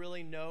anybody who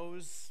really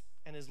knows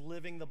and is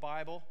living the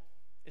Bible,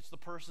 it's the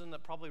person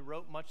that probably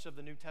wrote much of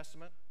the New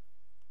Testament?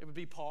 It would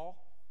be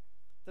Paul.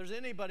 If there's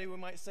anybody we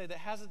might say that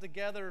has it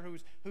together,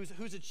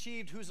 who's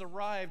achieved, who's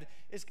arrived,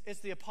 it's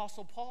the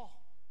Apostle Paul.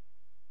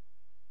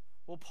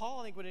 Well,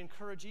 Paul, I think, would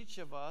encourage each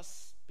of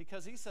us,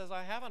 because he says,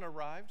 I haven't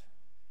arrived.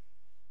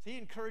 So he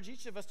encouraged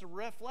each of us to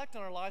reflect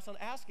on our lives on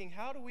asking,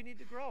 how do we need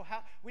to grow?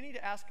 We need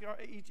to ask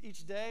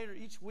each day or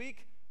each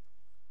week,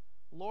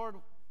 Lord,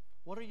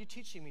 what are you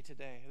teaching me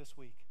today, this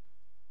week?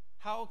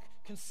 How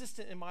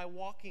consistent am I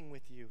walking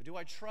with you? Do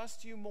I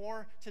trust you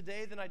more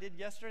today than I did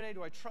yesterday?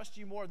 Do I trust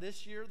you more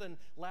this year than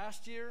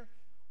last year?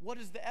 What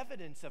is the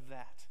evidence of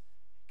that?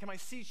 Can I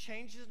see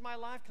changes in my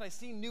life? Can I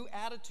see new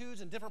attitudes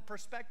and different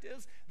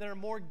perspectives that are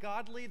more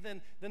godly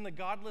than the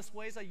godless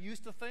ways I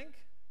used to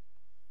think?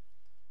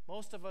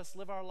 Most of us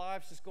live our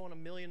lives just going a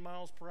million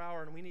miles per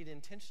hour, and we need to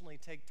intentionally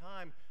take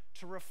time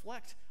to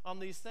reflect on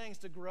these things,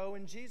 to grow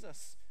in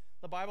Jesus.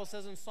 The Bible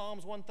says in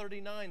Psalms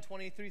 139,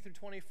 23 through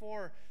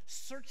 24,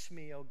 search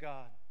me, O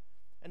God,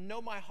 and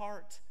know my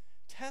heart.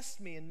 Test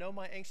me and know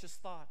my anxious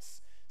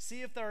thoughts.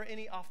 See if there are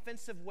any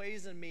offensive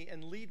ways in me,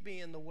 and lead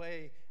me in the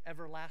way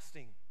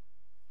everlasting.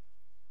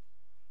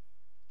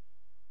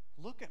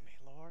 Look at me,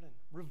 Lord, and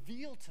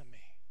reveal to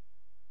me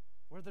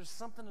where there's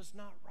something that's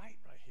not right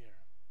here.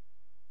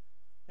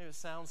 Maybe it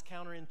sounds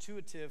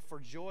counterintuitive for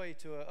joy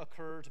to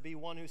occur, to be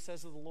one who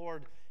says to the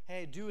Lord,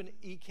 hey, do an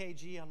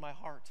EKG on my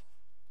heart.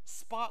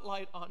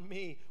 Spotlight on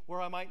me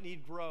where I might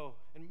need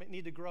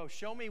to grow.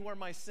 Show me where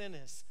my sin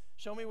is.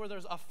 Show me where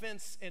there's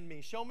offense in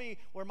me. Show me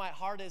where my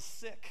heart is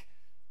sick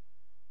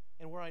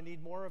and where I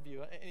need more of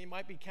you. And it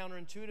might be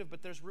counterintuitive,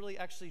 but there's really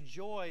actually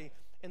joy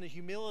in the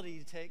humility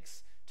it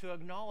takes to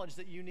acknowledge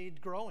that you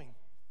need growing.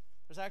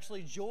 There's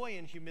actually joy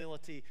in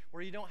humility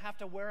where you don't have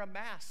to wear a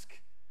mask.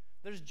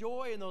 There's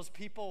joy in those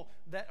people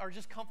that are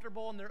just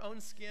comfortable in their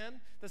own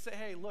skin, that say,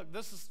 hey, look,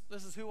 this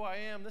is who I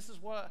am. This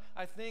is what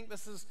I think.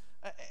 This is,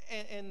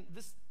 and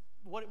this,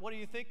 what do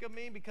you think of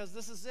me? Because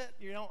this is it.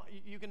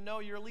 You can know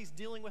you're at least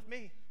dealing with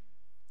me.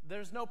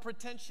 There's no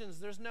pretensions.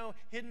 There's no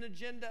hidden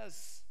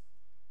agendas.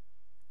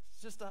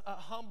 It's just a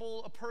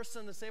humble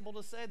person that's able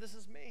to say, this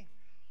is me.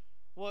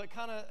 Well, it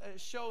kind of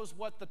shows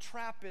what the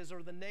trap is,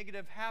 or the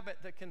negative habit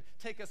that can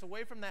take us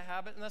away from that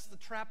habit, and that's the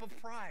trap of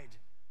pride.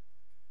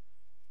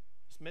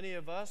 As many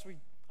of us,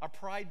 our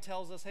pride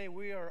tells us, hey,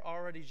 we are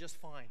already just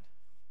fine.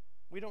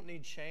 We don't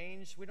need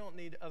change. We don't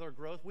need other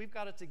growth. We've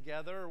got it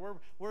together.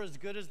 We're as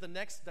good as the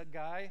next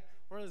guy.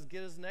 We're as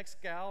good as the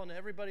next gal, and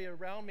everybody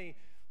around me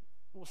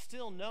will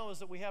still knows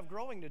that we have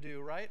growing to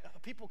do, right?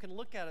 People can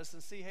look at us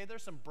and see, hey,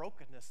 there's some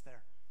brokenness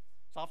there.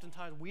 So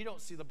oftentimes we don't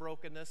see the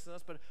brokenness in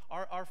us, but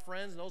our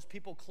friends and those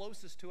people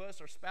closest to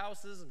us, our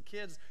spouses and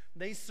kids,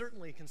 they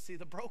certainly can see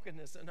the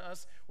brokenness in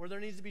us where there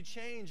needs to be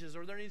changes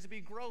or there needs to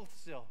be growth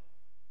still.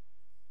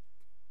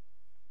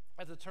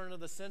 At the turn of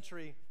the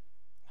century,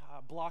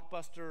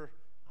 Blockbuster,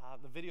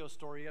 the video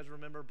store, you guys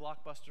remember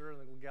Blockbuster and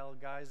the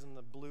guys in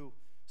the blue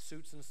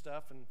suits and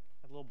stuff, and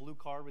a little blue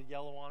card with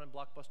yellow on it,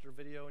 Blockbuster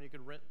Video, and you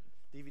could rent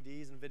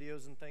DVDs and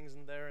videos and things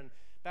in there. And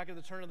back at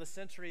the turn of the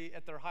century,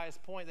 at their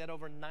highest point, they had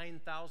over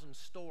 9,000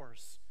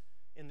 stores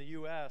in the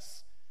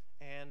U.S.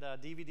 and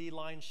DVD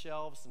line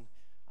shelves and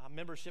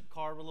membership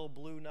card with a little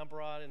blue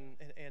number on it.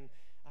 And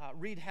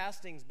Reed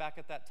Hastings, back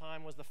at that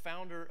time, was the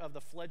founder of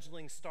the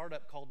fledgling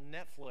startup called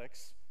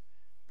Netflix.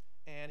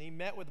 And he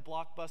met with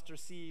Blockbuster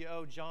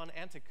CEO John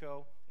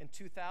Antico in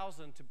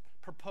 2000 to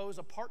propose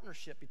a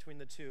partnership between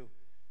the two.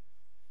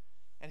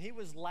 And he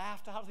was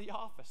laughed out of the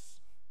office.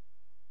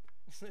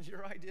 He said,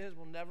 your ideas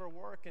will never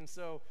work. And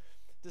so,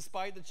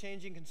 despite the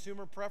changing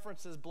consumer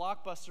preferences,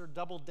 Blockbuster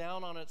doubled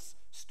down on its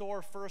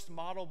store-first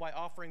model by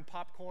offering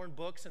popcorn,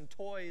 books, and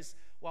toys,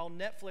 while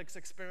Netflix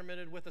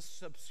experimented with a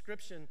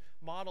subscription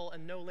model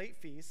and no late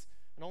fees.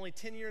 And only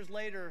 10 years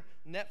later,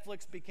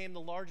 Netflix became the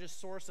largest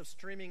source of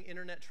streaming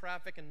internet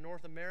traffic in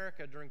North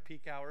America during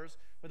peak hours,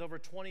 with over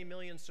 20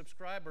 million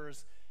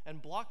subscribers,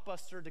 and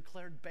Blockbuster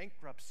declared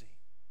bankruptcy.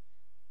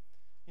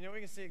 You know, we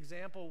can see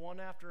example one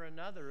after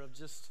another of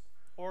just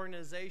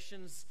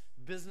organizations,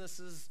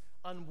 businesses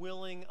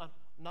unwilling,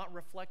 not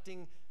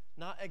reflecting,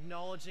 not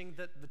acknowledging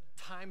that the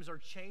times are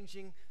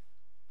changing,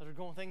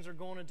 that things are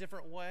going a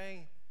different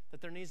way,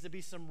 that there needs to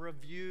be some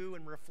review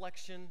and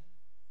reflection.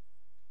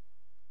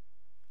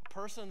 A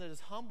person that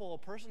is humble, a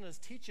person that is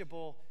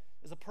teachable,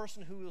 is a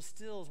person who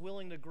still is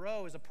willing to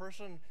grow, is a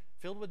person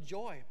filled with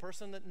joy, a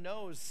person that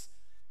knows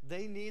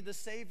they need the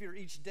Savior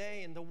each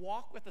day, and to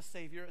walk with the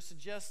Savior, it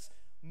suggests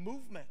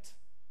movement.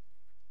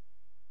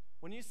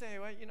 When you say,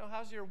 well, you know,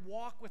 how's your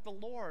walk with the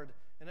Lord?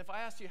 And if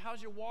I ask you,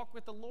 how's your walk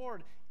with the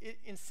Lord? It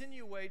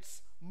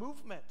insinuates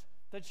movement,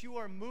 that you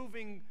are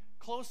moving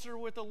closer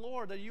with the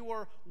Lord, that you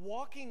are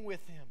walking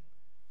with Him.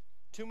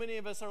 Too many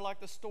of us are like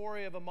the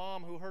story of a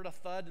mom who heard a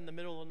thud in the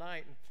middle of the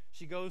night, and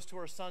she goes to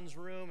her son's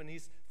room, and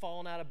he's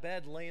fallen out of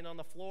bed, laying on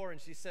the floor,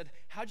 and she said,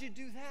 how'd you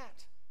do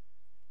that?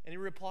 And he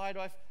replied,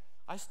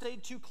 I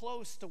stayed too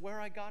close to where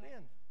I got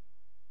in.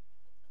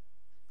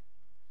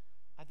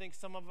 I think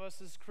some of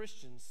us as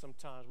Christians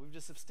sometimes, we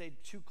just have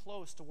stayed too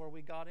close to where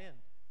we got in.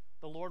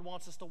 The Lord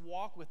wants us to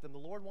walk with Him. The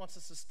Lord wants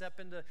us to step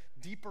into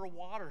deeper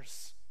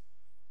waters,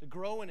 to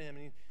grow in Him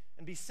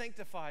and be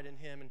sanctified in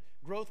Him. And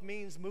growth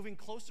means moving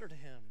closer to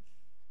Him.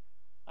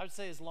 I would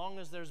say as long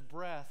as there's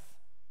breath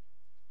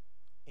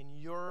in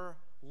your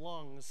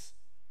lungs,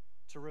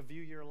 to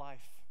review your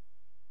life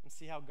and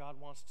see how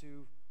God wants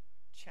to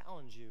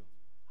challenge you,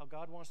 how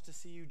God wants to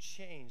see you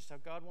changed, how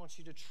God wants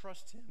you to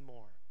trust Him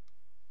more.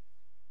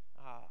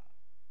 I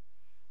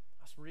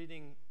was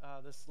reading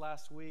this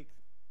last week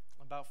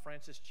about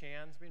Francis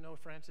Chan. We know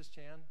Francis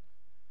Chan,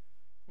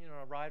 you know,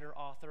 a writer,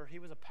 author. He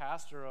was a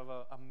pastor of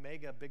a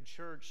mega big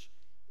church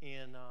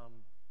in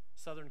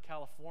Southern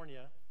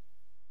California,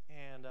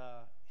 and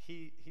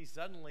he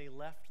suddenly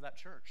left that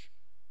church,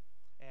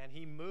 and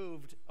he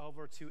moved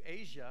over to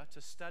Asia to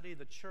study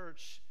the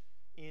church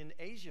in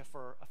Asia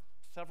for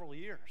several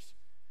years.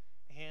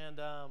 And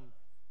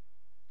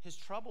his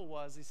trouble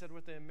was, he said,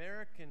 with the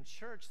American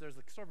church, there's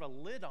sort of a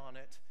lid on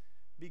it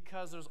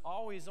because there's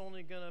always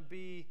only going to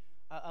be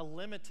a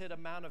limited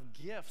amount of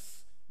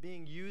gifts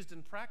being used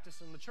and practiced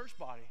in the church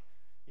body.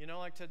 You know,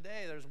 like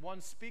today, there's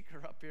one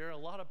speaker up here, a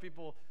lot of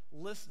people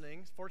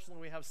listening. Fortunately,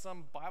 we have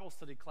some Bible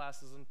study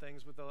classes and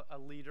things with a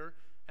leader,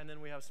 and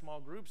then we have small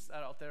groups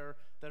out there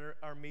that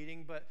are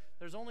meeting, but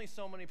there's only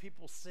so many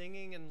people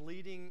singing and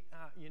leading,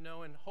 you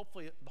know, and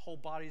hopefully the whole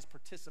body's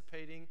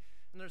participating.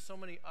 And there's so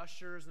many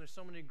ushers, and there's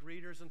so many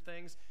greeters and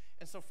things.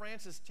 And so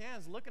Francis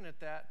Chan's looking at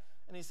that,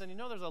 and he said, you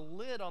know, there's a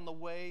lid on the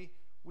way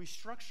we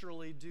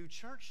structurally do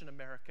church in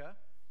America.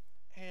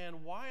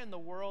 And why in the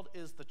world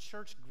is the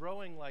church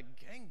growing like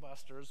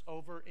gangbusters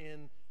over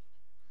in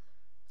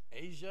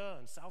Asia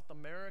and South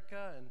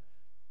America and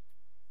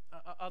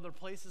other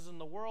places in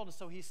the world? And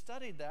so he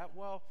studied that.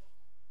 Well,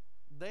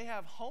 they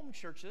have home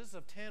churches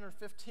of 10 or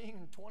 15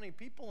 and 20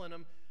 people in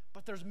them,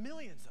 but there's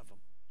millions of them.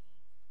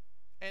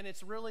 And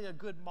it's really a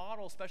good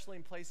model, especially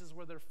in places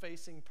where they're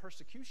facing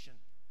persecution,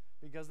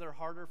 because they're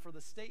harder for the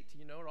state,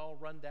 you know, to all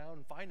run down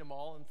and find them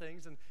all and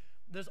things. And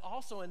there's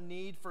also a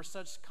need for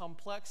such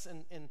complex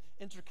and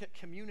intricate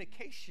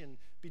communication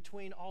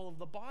between all of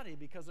the body,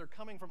 because they're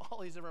coming from all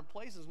these different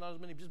places, not as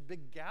many just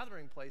big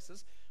gathering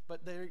places,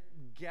 but they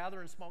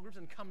gather in small groups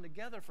and come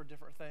together for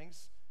different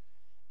things.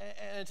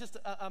 And it's just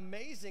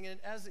amazing. And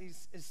as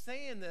he's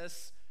saying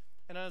this,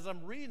 and as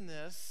I'm reading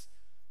this,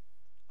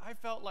 I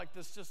felt like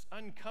this just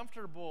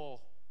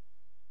uncomfortable,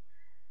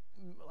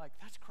 like,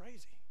 that's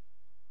crazy.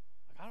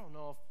 Like, I don't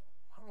know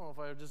if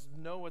I just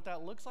know what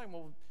that looks like.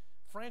 Well,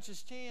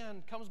 Francis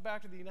Chan comes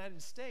back to the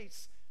United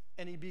States,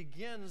 and he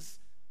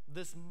begins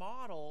this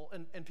model,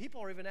 and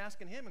people are even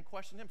asking him and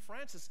questioning him,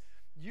 Francis,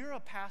 you're a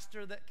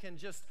pastor that can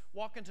just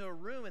walk into a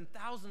room and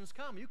thousands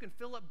come. You can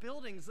fill up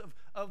buildings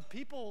of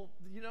people,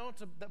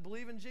 that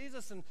believe in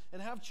Jesus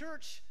and have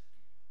church.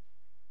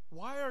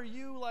 Why are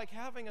you like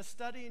having a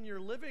study in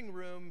your living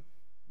room?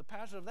 The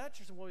pastor of that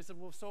church, well, he said,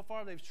 well, so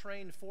far they've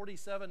trained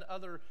 47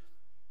 other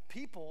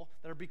people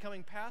that are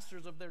becoming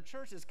pastors of their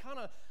church.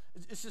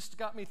 It's just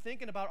got me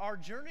thinking about our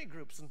journey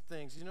groups and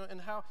things,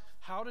 and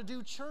how to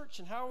do church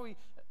and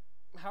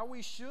how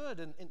we should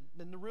and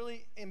to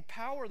really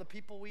empower the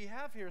people we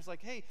have here. It's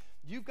like, hey,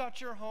 you've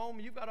got your home,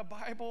 you've got a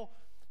Bible,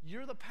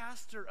 you're the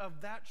pastor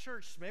of that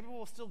church. Maybe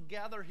we'll still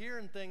gather here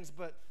and things,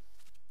 but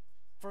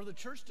for the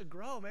church to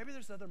grow, maybe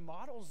there's other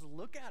models to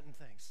look at and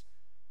things.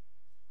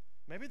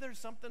 Maybe there's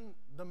something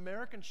the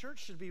American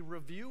church should be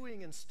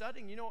reviewing and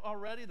studying.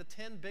 Already the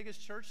 10 biggest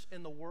churches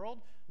in the world,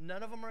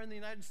 none of them are in the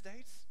United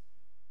States.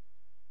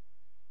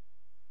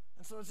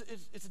 And so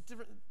it's a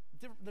different,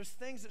 there's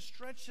things that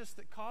stretch us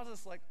that cause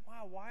us like,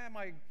 wow, why am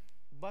I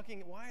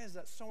bucking? Why is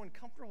that so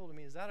uncomfortable to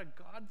me? Is that a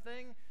God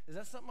thing? Is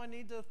that something I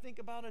need to think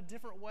about a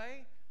different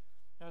way?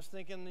 I was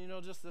thinking,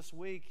 just this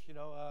week,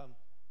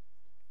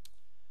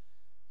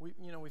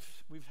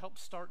 we've helped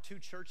start 2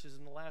 churches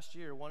in the last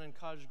year, one in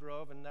Cottage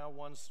Grove, and now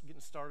one's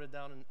getting started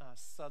down in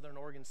Southern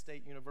Oregon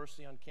State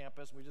University on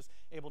campus. We're just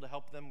able to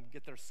help them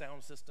get their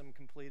sound system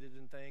completed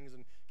and things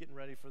and getting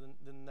ready for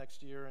the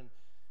next year.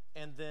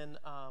 And then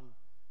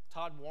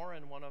Todd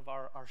Warren, one of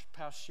our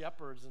past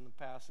shepherds in the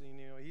past,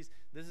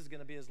 this is going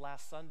to be his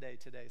last Sunday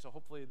today. So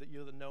hopefully that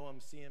you that know him,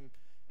 see him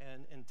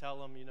and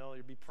tell him, you'll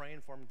be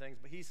praying for him and things.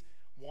 But he's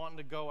wanting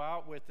to go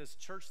out with this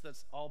church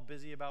that's all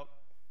busy about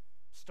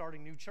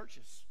starting new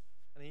churches.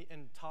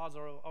 And Todd's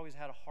always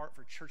had a heart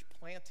for church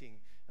planting.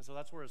 And so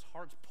that's where his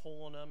heart's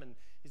pulling him. And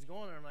he's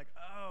going there. I'm like,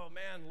 oh,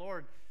 man,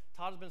 Lord,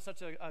 Todd's been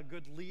such a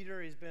good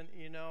leader. He's been,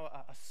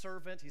 a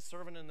servant. He's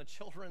serving in the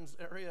children's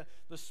area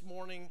this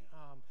morning.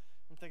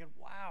 I'm thinking,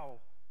 wow.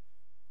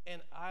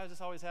 And I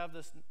just always have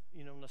this,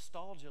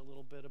 nostalgia a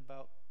little bit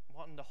about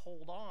wanting to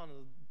hold on to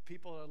the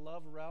people that I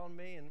love around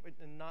me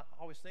and not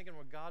always thinking,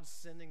 well, God's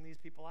sending these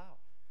people out.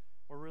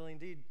 We're really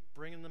indeed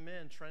bringing them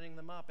in, training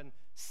them up, and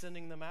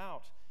sending them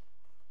out.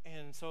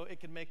 And so it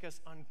can make us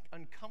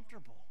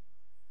uncomfortable.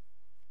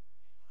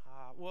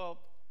 Well,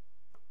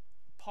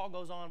 Paul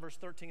goes on, verse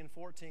 13 and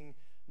 14.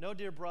 No,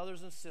 dear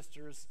brothers and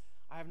sisters,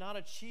 I have not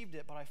achieved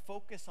it, but I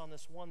focus on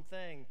this one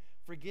thing,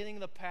 forgetting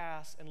the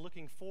past and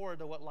looking forward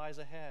to what lies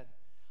ahead.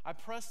 I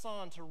press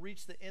on to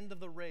reach the end of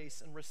the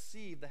race and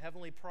receive the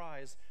heavenly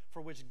prize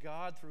for which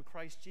God, through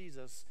Christ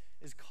Jesus,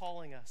 is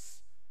calling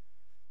us.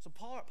 So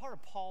part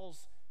of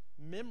Paul's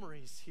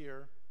memories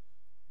here,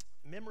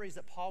 memories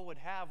that Paul would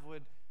have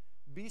would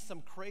be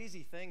some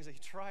crazy things that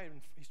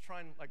he's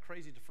trying like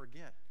crazy to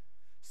forget,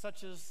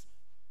 such as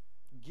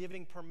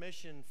giving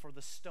permission for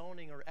the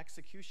stoning or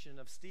execution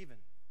of Stephen,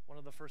 one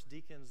of the first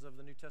deacons of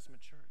the New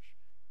Testament church.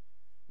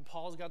 And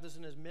Paul's got this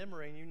in his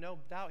memory, and no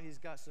doubt he's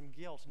got some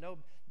guilt. No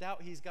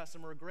doubt he's got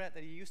some regret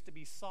that he used to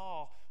be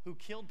Saul who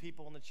killed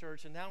people in the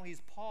church, and now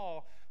he's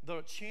Paul,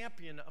 the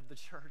champion of the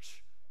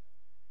church.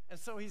 And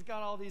so he's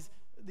got all these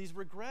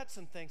regrets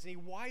and things, and he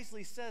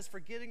wisely says,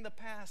 forgetting the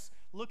past,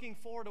 looking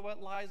forward to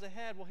what lies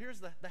ahead. Well, here's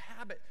the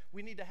habit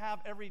we need to have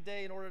every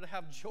day in order to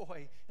have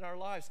joy in our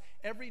lives.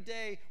 Every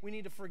day we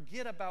need to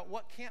forget about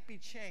what can't be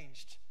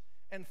changed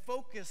and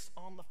focus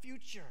on the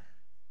future.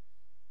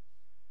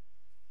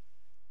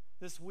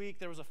 This week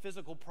there was a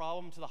physical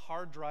problem to the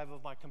hard drive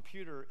of my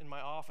computer in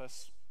my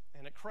office,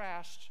 and it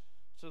crashed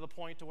to the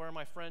point to where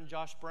my friend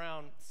Josh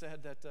Brown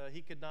said that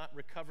he could not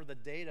recover the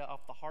data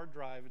off the hard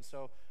drive. And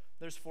so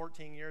there's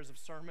 14 years of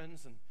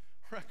sermons and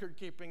record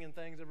keeping and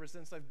things ever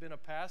since I've been a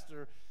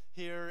pastor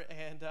here.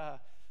 And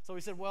so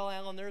he said, well,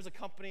 Alan, there's a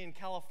company in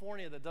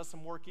California that does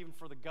some work even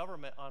for the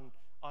government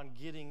on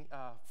getting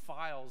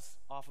files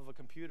off of a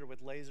computer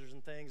with lasers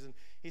and things. And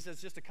he says,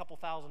 just a couple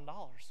 $1,000s.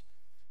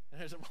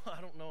 And I said, well,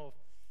 I don't know if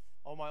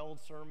all my old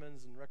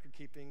sermons and record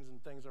keepings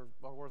and things are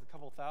worth a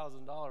couple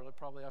 $1,000. I'd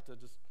probably have to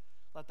just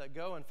let that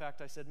go. In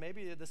fact, I said,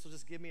 maybe this will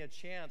just give me a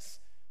chance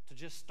to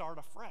just start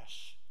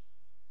afresh.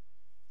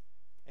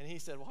 And he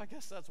said, well, I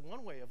guess that's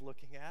one way of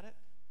looking at it.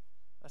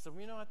 I said,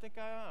 well, I think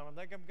I am. I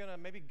think I'm going to,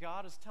 maybe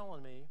God is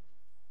telling me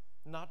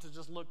not to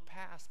just look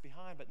past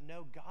behind, but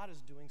no, God is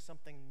doing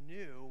something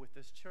new with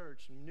this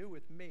church, new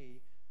with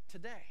me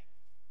today.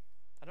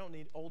 I don't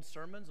need old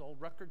sermons, old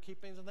record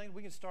keepings and things.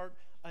 We can start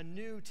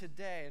anew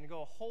today and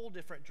go a whole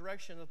different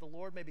direction that the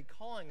Lord may be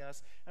calling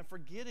us, and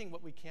forgetting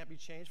what we can't be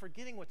changed,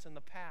 forgetting what's in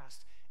the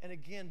past, and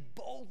again,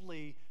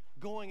 boldly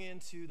going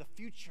into the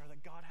future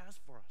that God has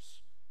for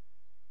us.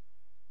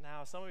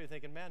 Now, some of you are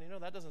thinking, man,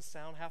 that doesn't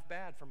sound half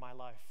bad for my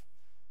life.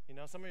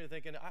 Some of you are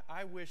thinking,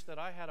 I wish that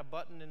I had a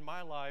button in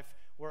my life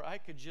where I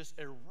could just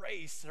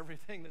erase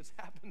everything that's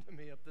happened to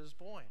me up to this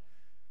point.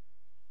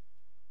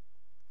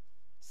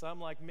 Some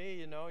like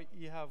me, I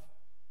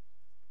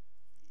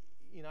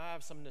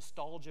have some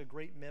nostalgia,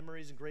 great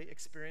memories and great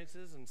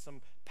experiences and some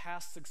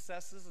past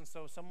successes. And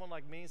so someone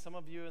like me, some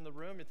of you in the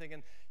room, you're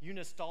thinking you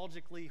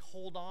nostalgically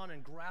hold on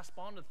and grasp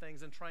onto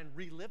things and try and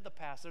relive the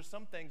past. There's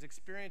some things,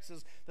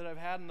 experiences that I've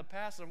had in the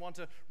past that I want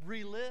to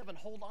relive and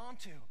hold on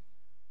to.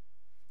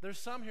 There's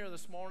some here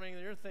this morning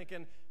that you're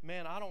thinking,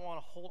 man, I don't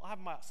want to I have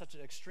such an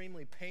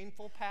extremely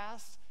painful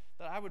past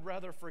that I would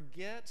rather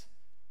forget.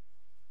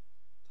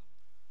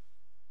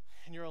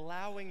 And you're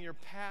allowing your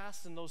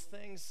past and those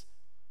things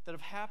that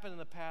have happened in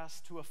the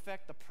past to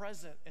affect the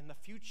present and the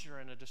future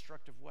in a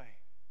destructive way.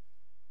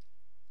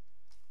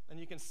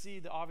 And you can see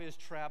the obvious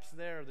traps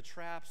there, the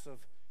traps of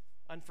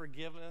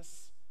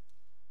unforgiveness,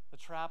 the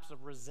traps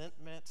of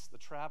resentment, the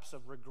traps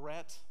of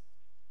regret.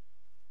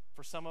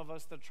 For some of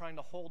us that are trying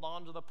to hold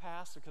on to the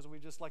past because we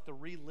just like to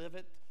relive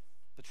it,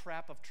 the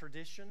trap of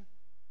tradition.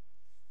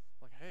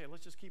 Like, hey,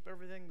 let's just keep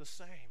everything the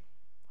same.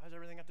 Why does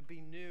everything have to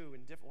be new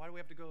and different? Why do we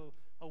have to go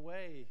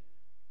away,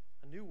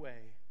 a new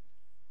way?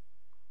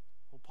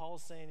 Well,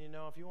 Paul's saying,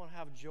 if you want to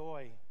have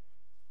joy,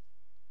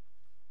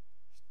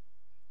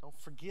 don't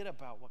forget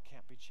about what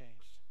can't be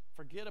changed.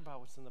 Forget about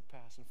what's in the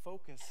past and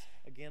focus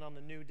again on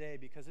the new day,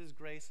 because his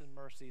grace and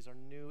mercies are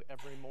new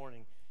every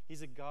morning.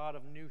 He's a God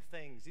of new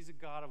things. He's a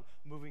God of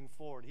moving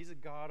forward. He's a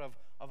God of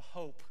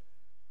hope.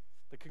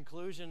 The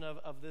conclusion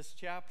of this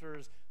chapter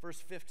is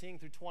verse 15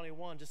 through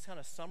 21 just kind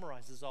of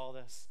summarizes all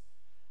this.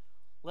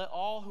 Let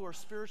all who are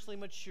spiritually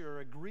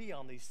mature agree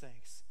on these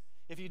things.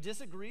 If you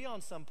disagree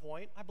on some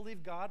point, I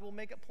believe God will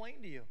make it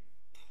plain to you.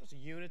 There's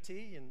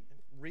unity and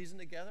reason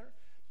together,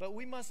 but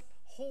we must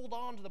hold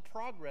on to the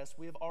progress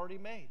we have already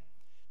made.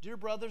 Dear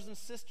brothers and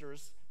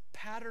sisters,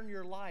 pattern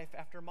your life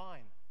after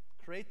mine.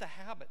 Create the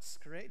habits,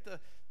 create the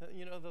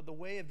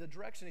way of the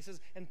direction. He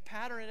says, and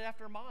pattern it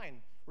after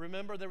mine.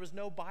 Remember, there was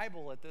no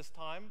Bible at this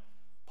time.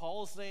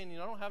 Paul is saying,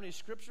 I don't have any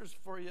scriptures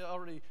for you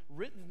already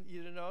written,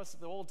 it's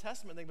the Old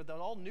Testament thing, but the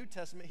Old New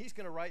Testament, he's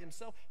going to write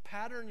himself.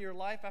 Pattern your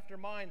life after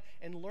mine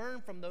and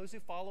learn from those who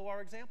follow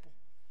our example.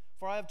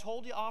 For I have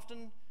told you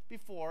often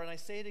before, and I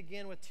say it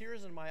again with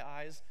tears in my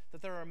eyes,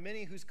 that there are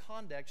many whose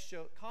conduct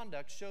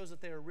shows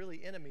that they are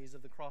really enemies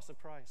of the cross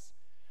of Christ.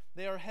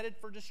 They are headed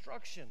for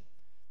destruction.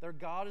 Their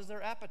God is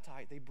their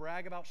appetite. They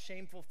brag about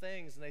shameful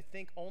things, and they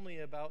think only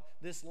about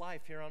this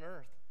life here on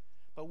earth.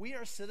 But we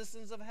are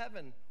citizens of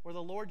heaven, where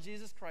the Lord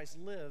Jesus Christ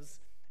lives,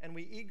 and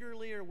we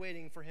eagerly are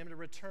waiting for him to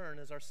return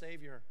as our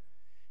Savior.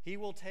 He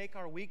will take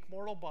our weak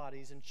mortal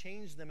bodies and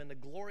change them into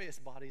glorious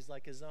bodies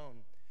like his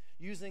own,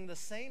 using the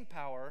same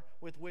power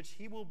with which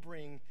he will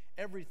bring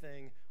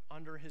everything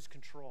under his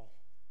control.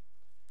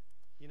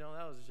 That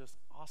was just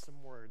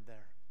awesome word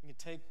there. You can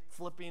take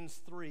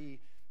Philippians 3,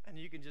 and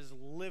you can just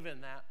live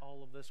in that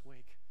all of this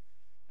week.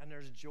 And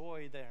there's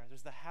joy there.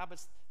 There's the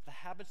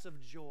habits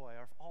of joy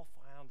are all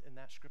found in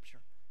that scripture.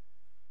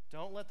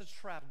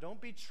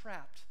 Don't be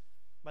trapped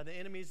by the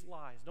enemy's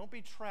lies. Don't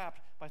be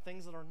trapped by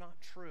things that are not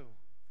true.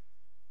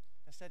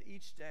 Instead,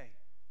 each day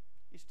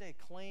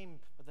claim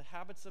the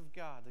habits of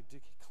God, to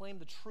claim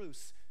the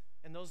truths,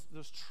 and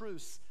those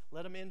truths,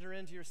 let them enter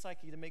into your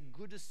psyche to make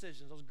good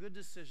decisions. Those good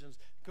decisions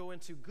go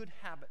into good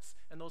habits,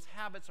 and those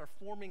habits are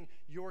forming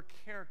your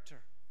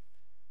character.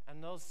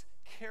 And those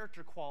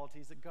character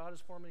qualities that God is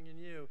forming in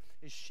you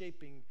is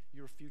shaping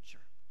your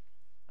future.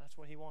 That's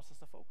what he wants us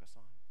to focus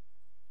on.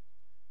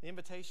 The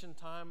invitation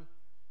time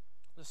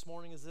this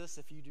morning is this: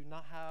 if you do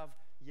not have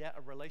yet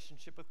a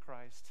relationship with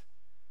Christ,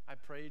 I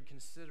pray you'd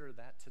consider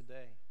that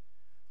today.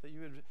 That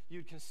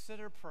you'd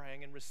consider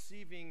praying and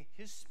receiving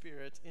his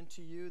Spirit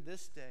into you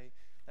this day,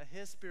 that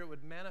his Spirit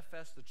would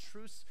manifest the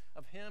truths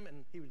of him,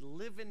 and he would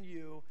live in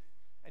you,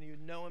 and you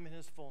would know him in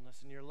his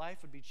fullness, and your life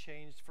would be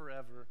changed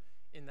forever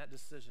in that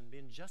decision,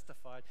 being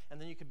justified,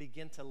 and then you could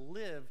begin to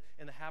live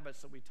in the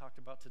habits that we talked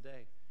about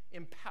today,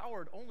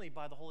 empowered only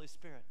by the Holy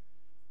Spirit.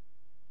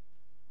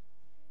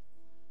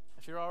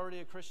 If you're already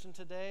a Christian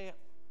today,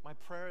 my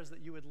prayer is that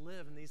you would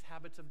live in these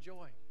habits of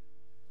joy,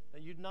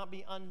 that you'd not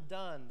be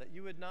undone, that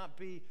you would not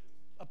be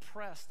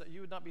oppressed, that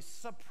you would not be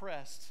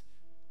suppressed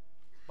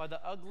by the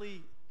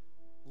ugly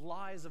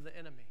lies of the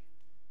enemy,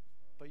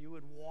 but you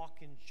would walk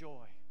in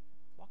joy.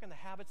 Walk in the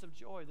habits of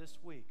joy this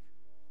week.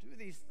 Do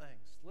these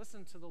things.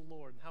 Listen to the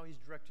Lord and how he's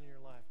directing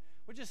your life.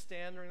 We'll just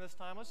stand during this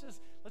time. Let's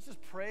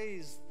just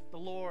praise the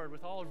Lord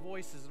with all our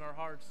voices in our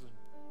hearts.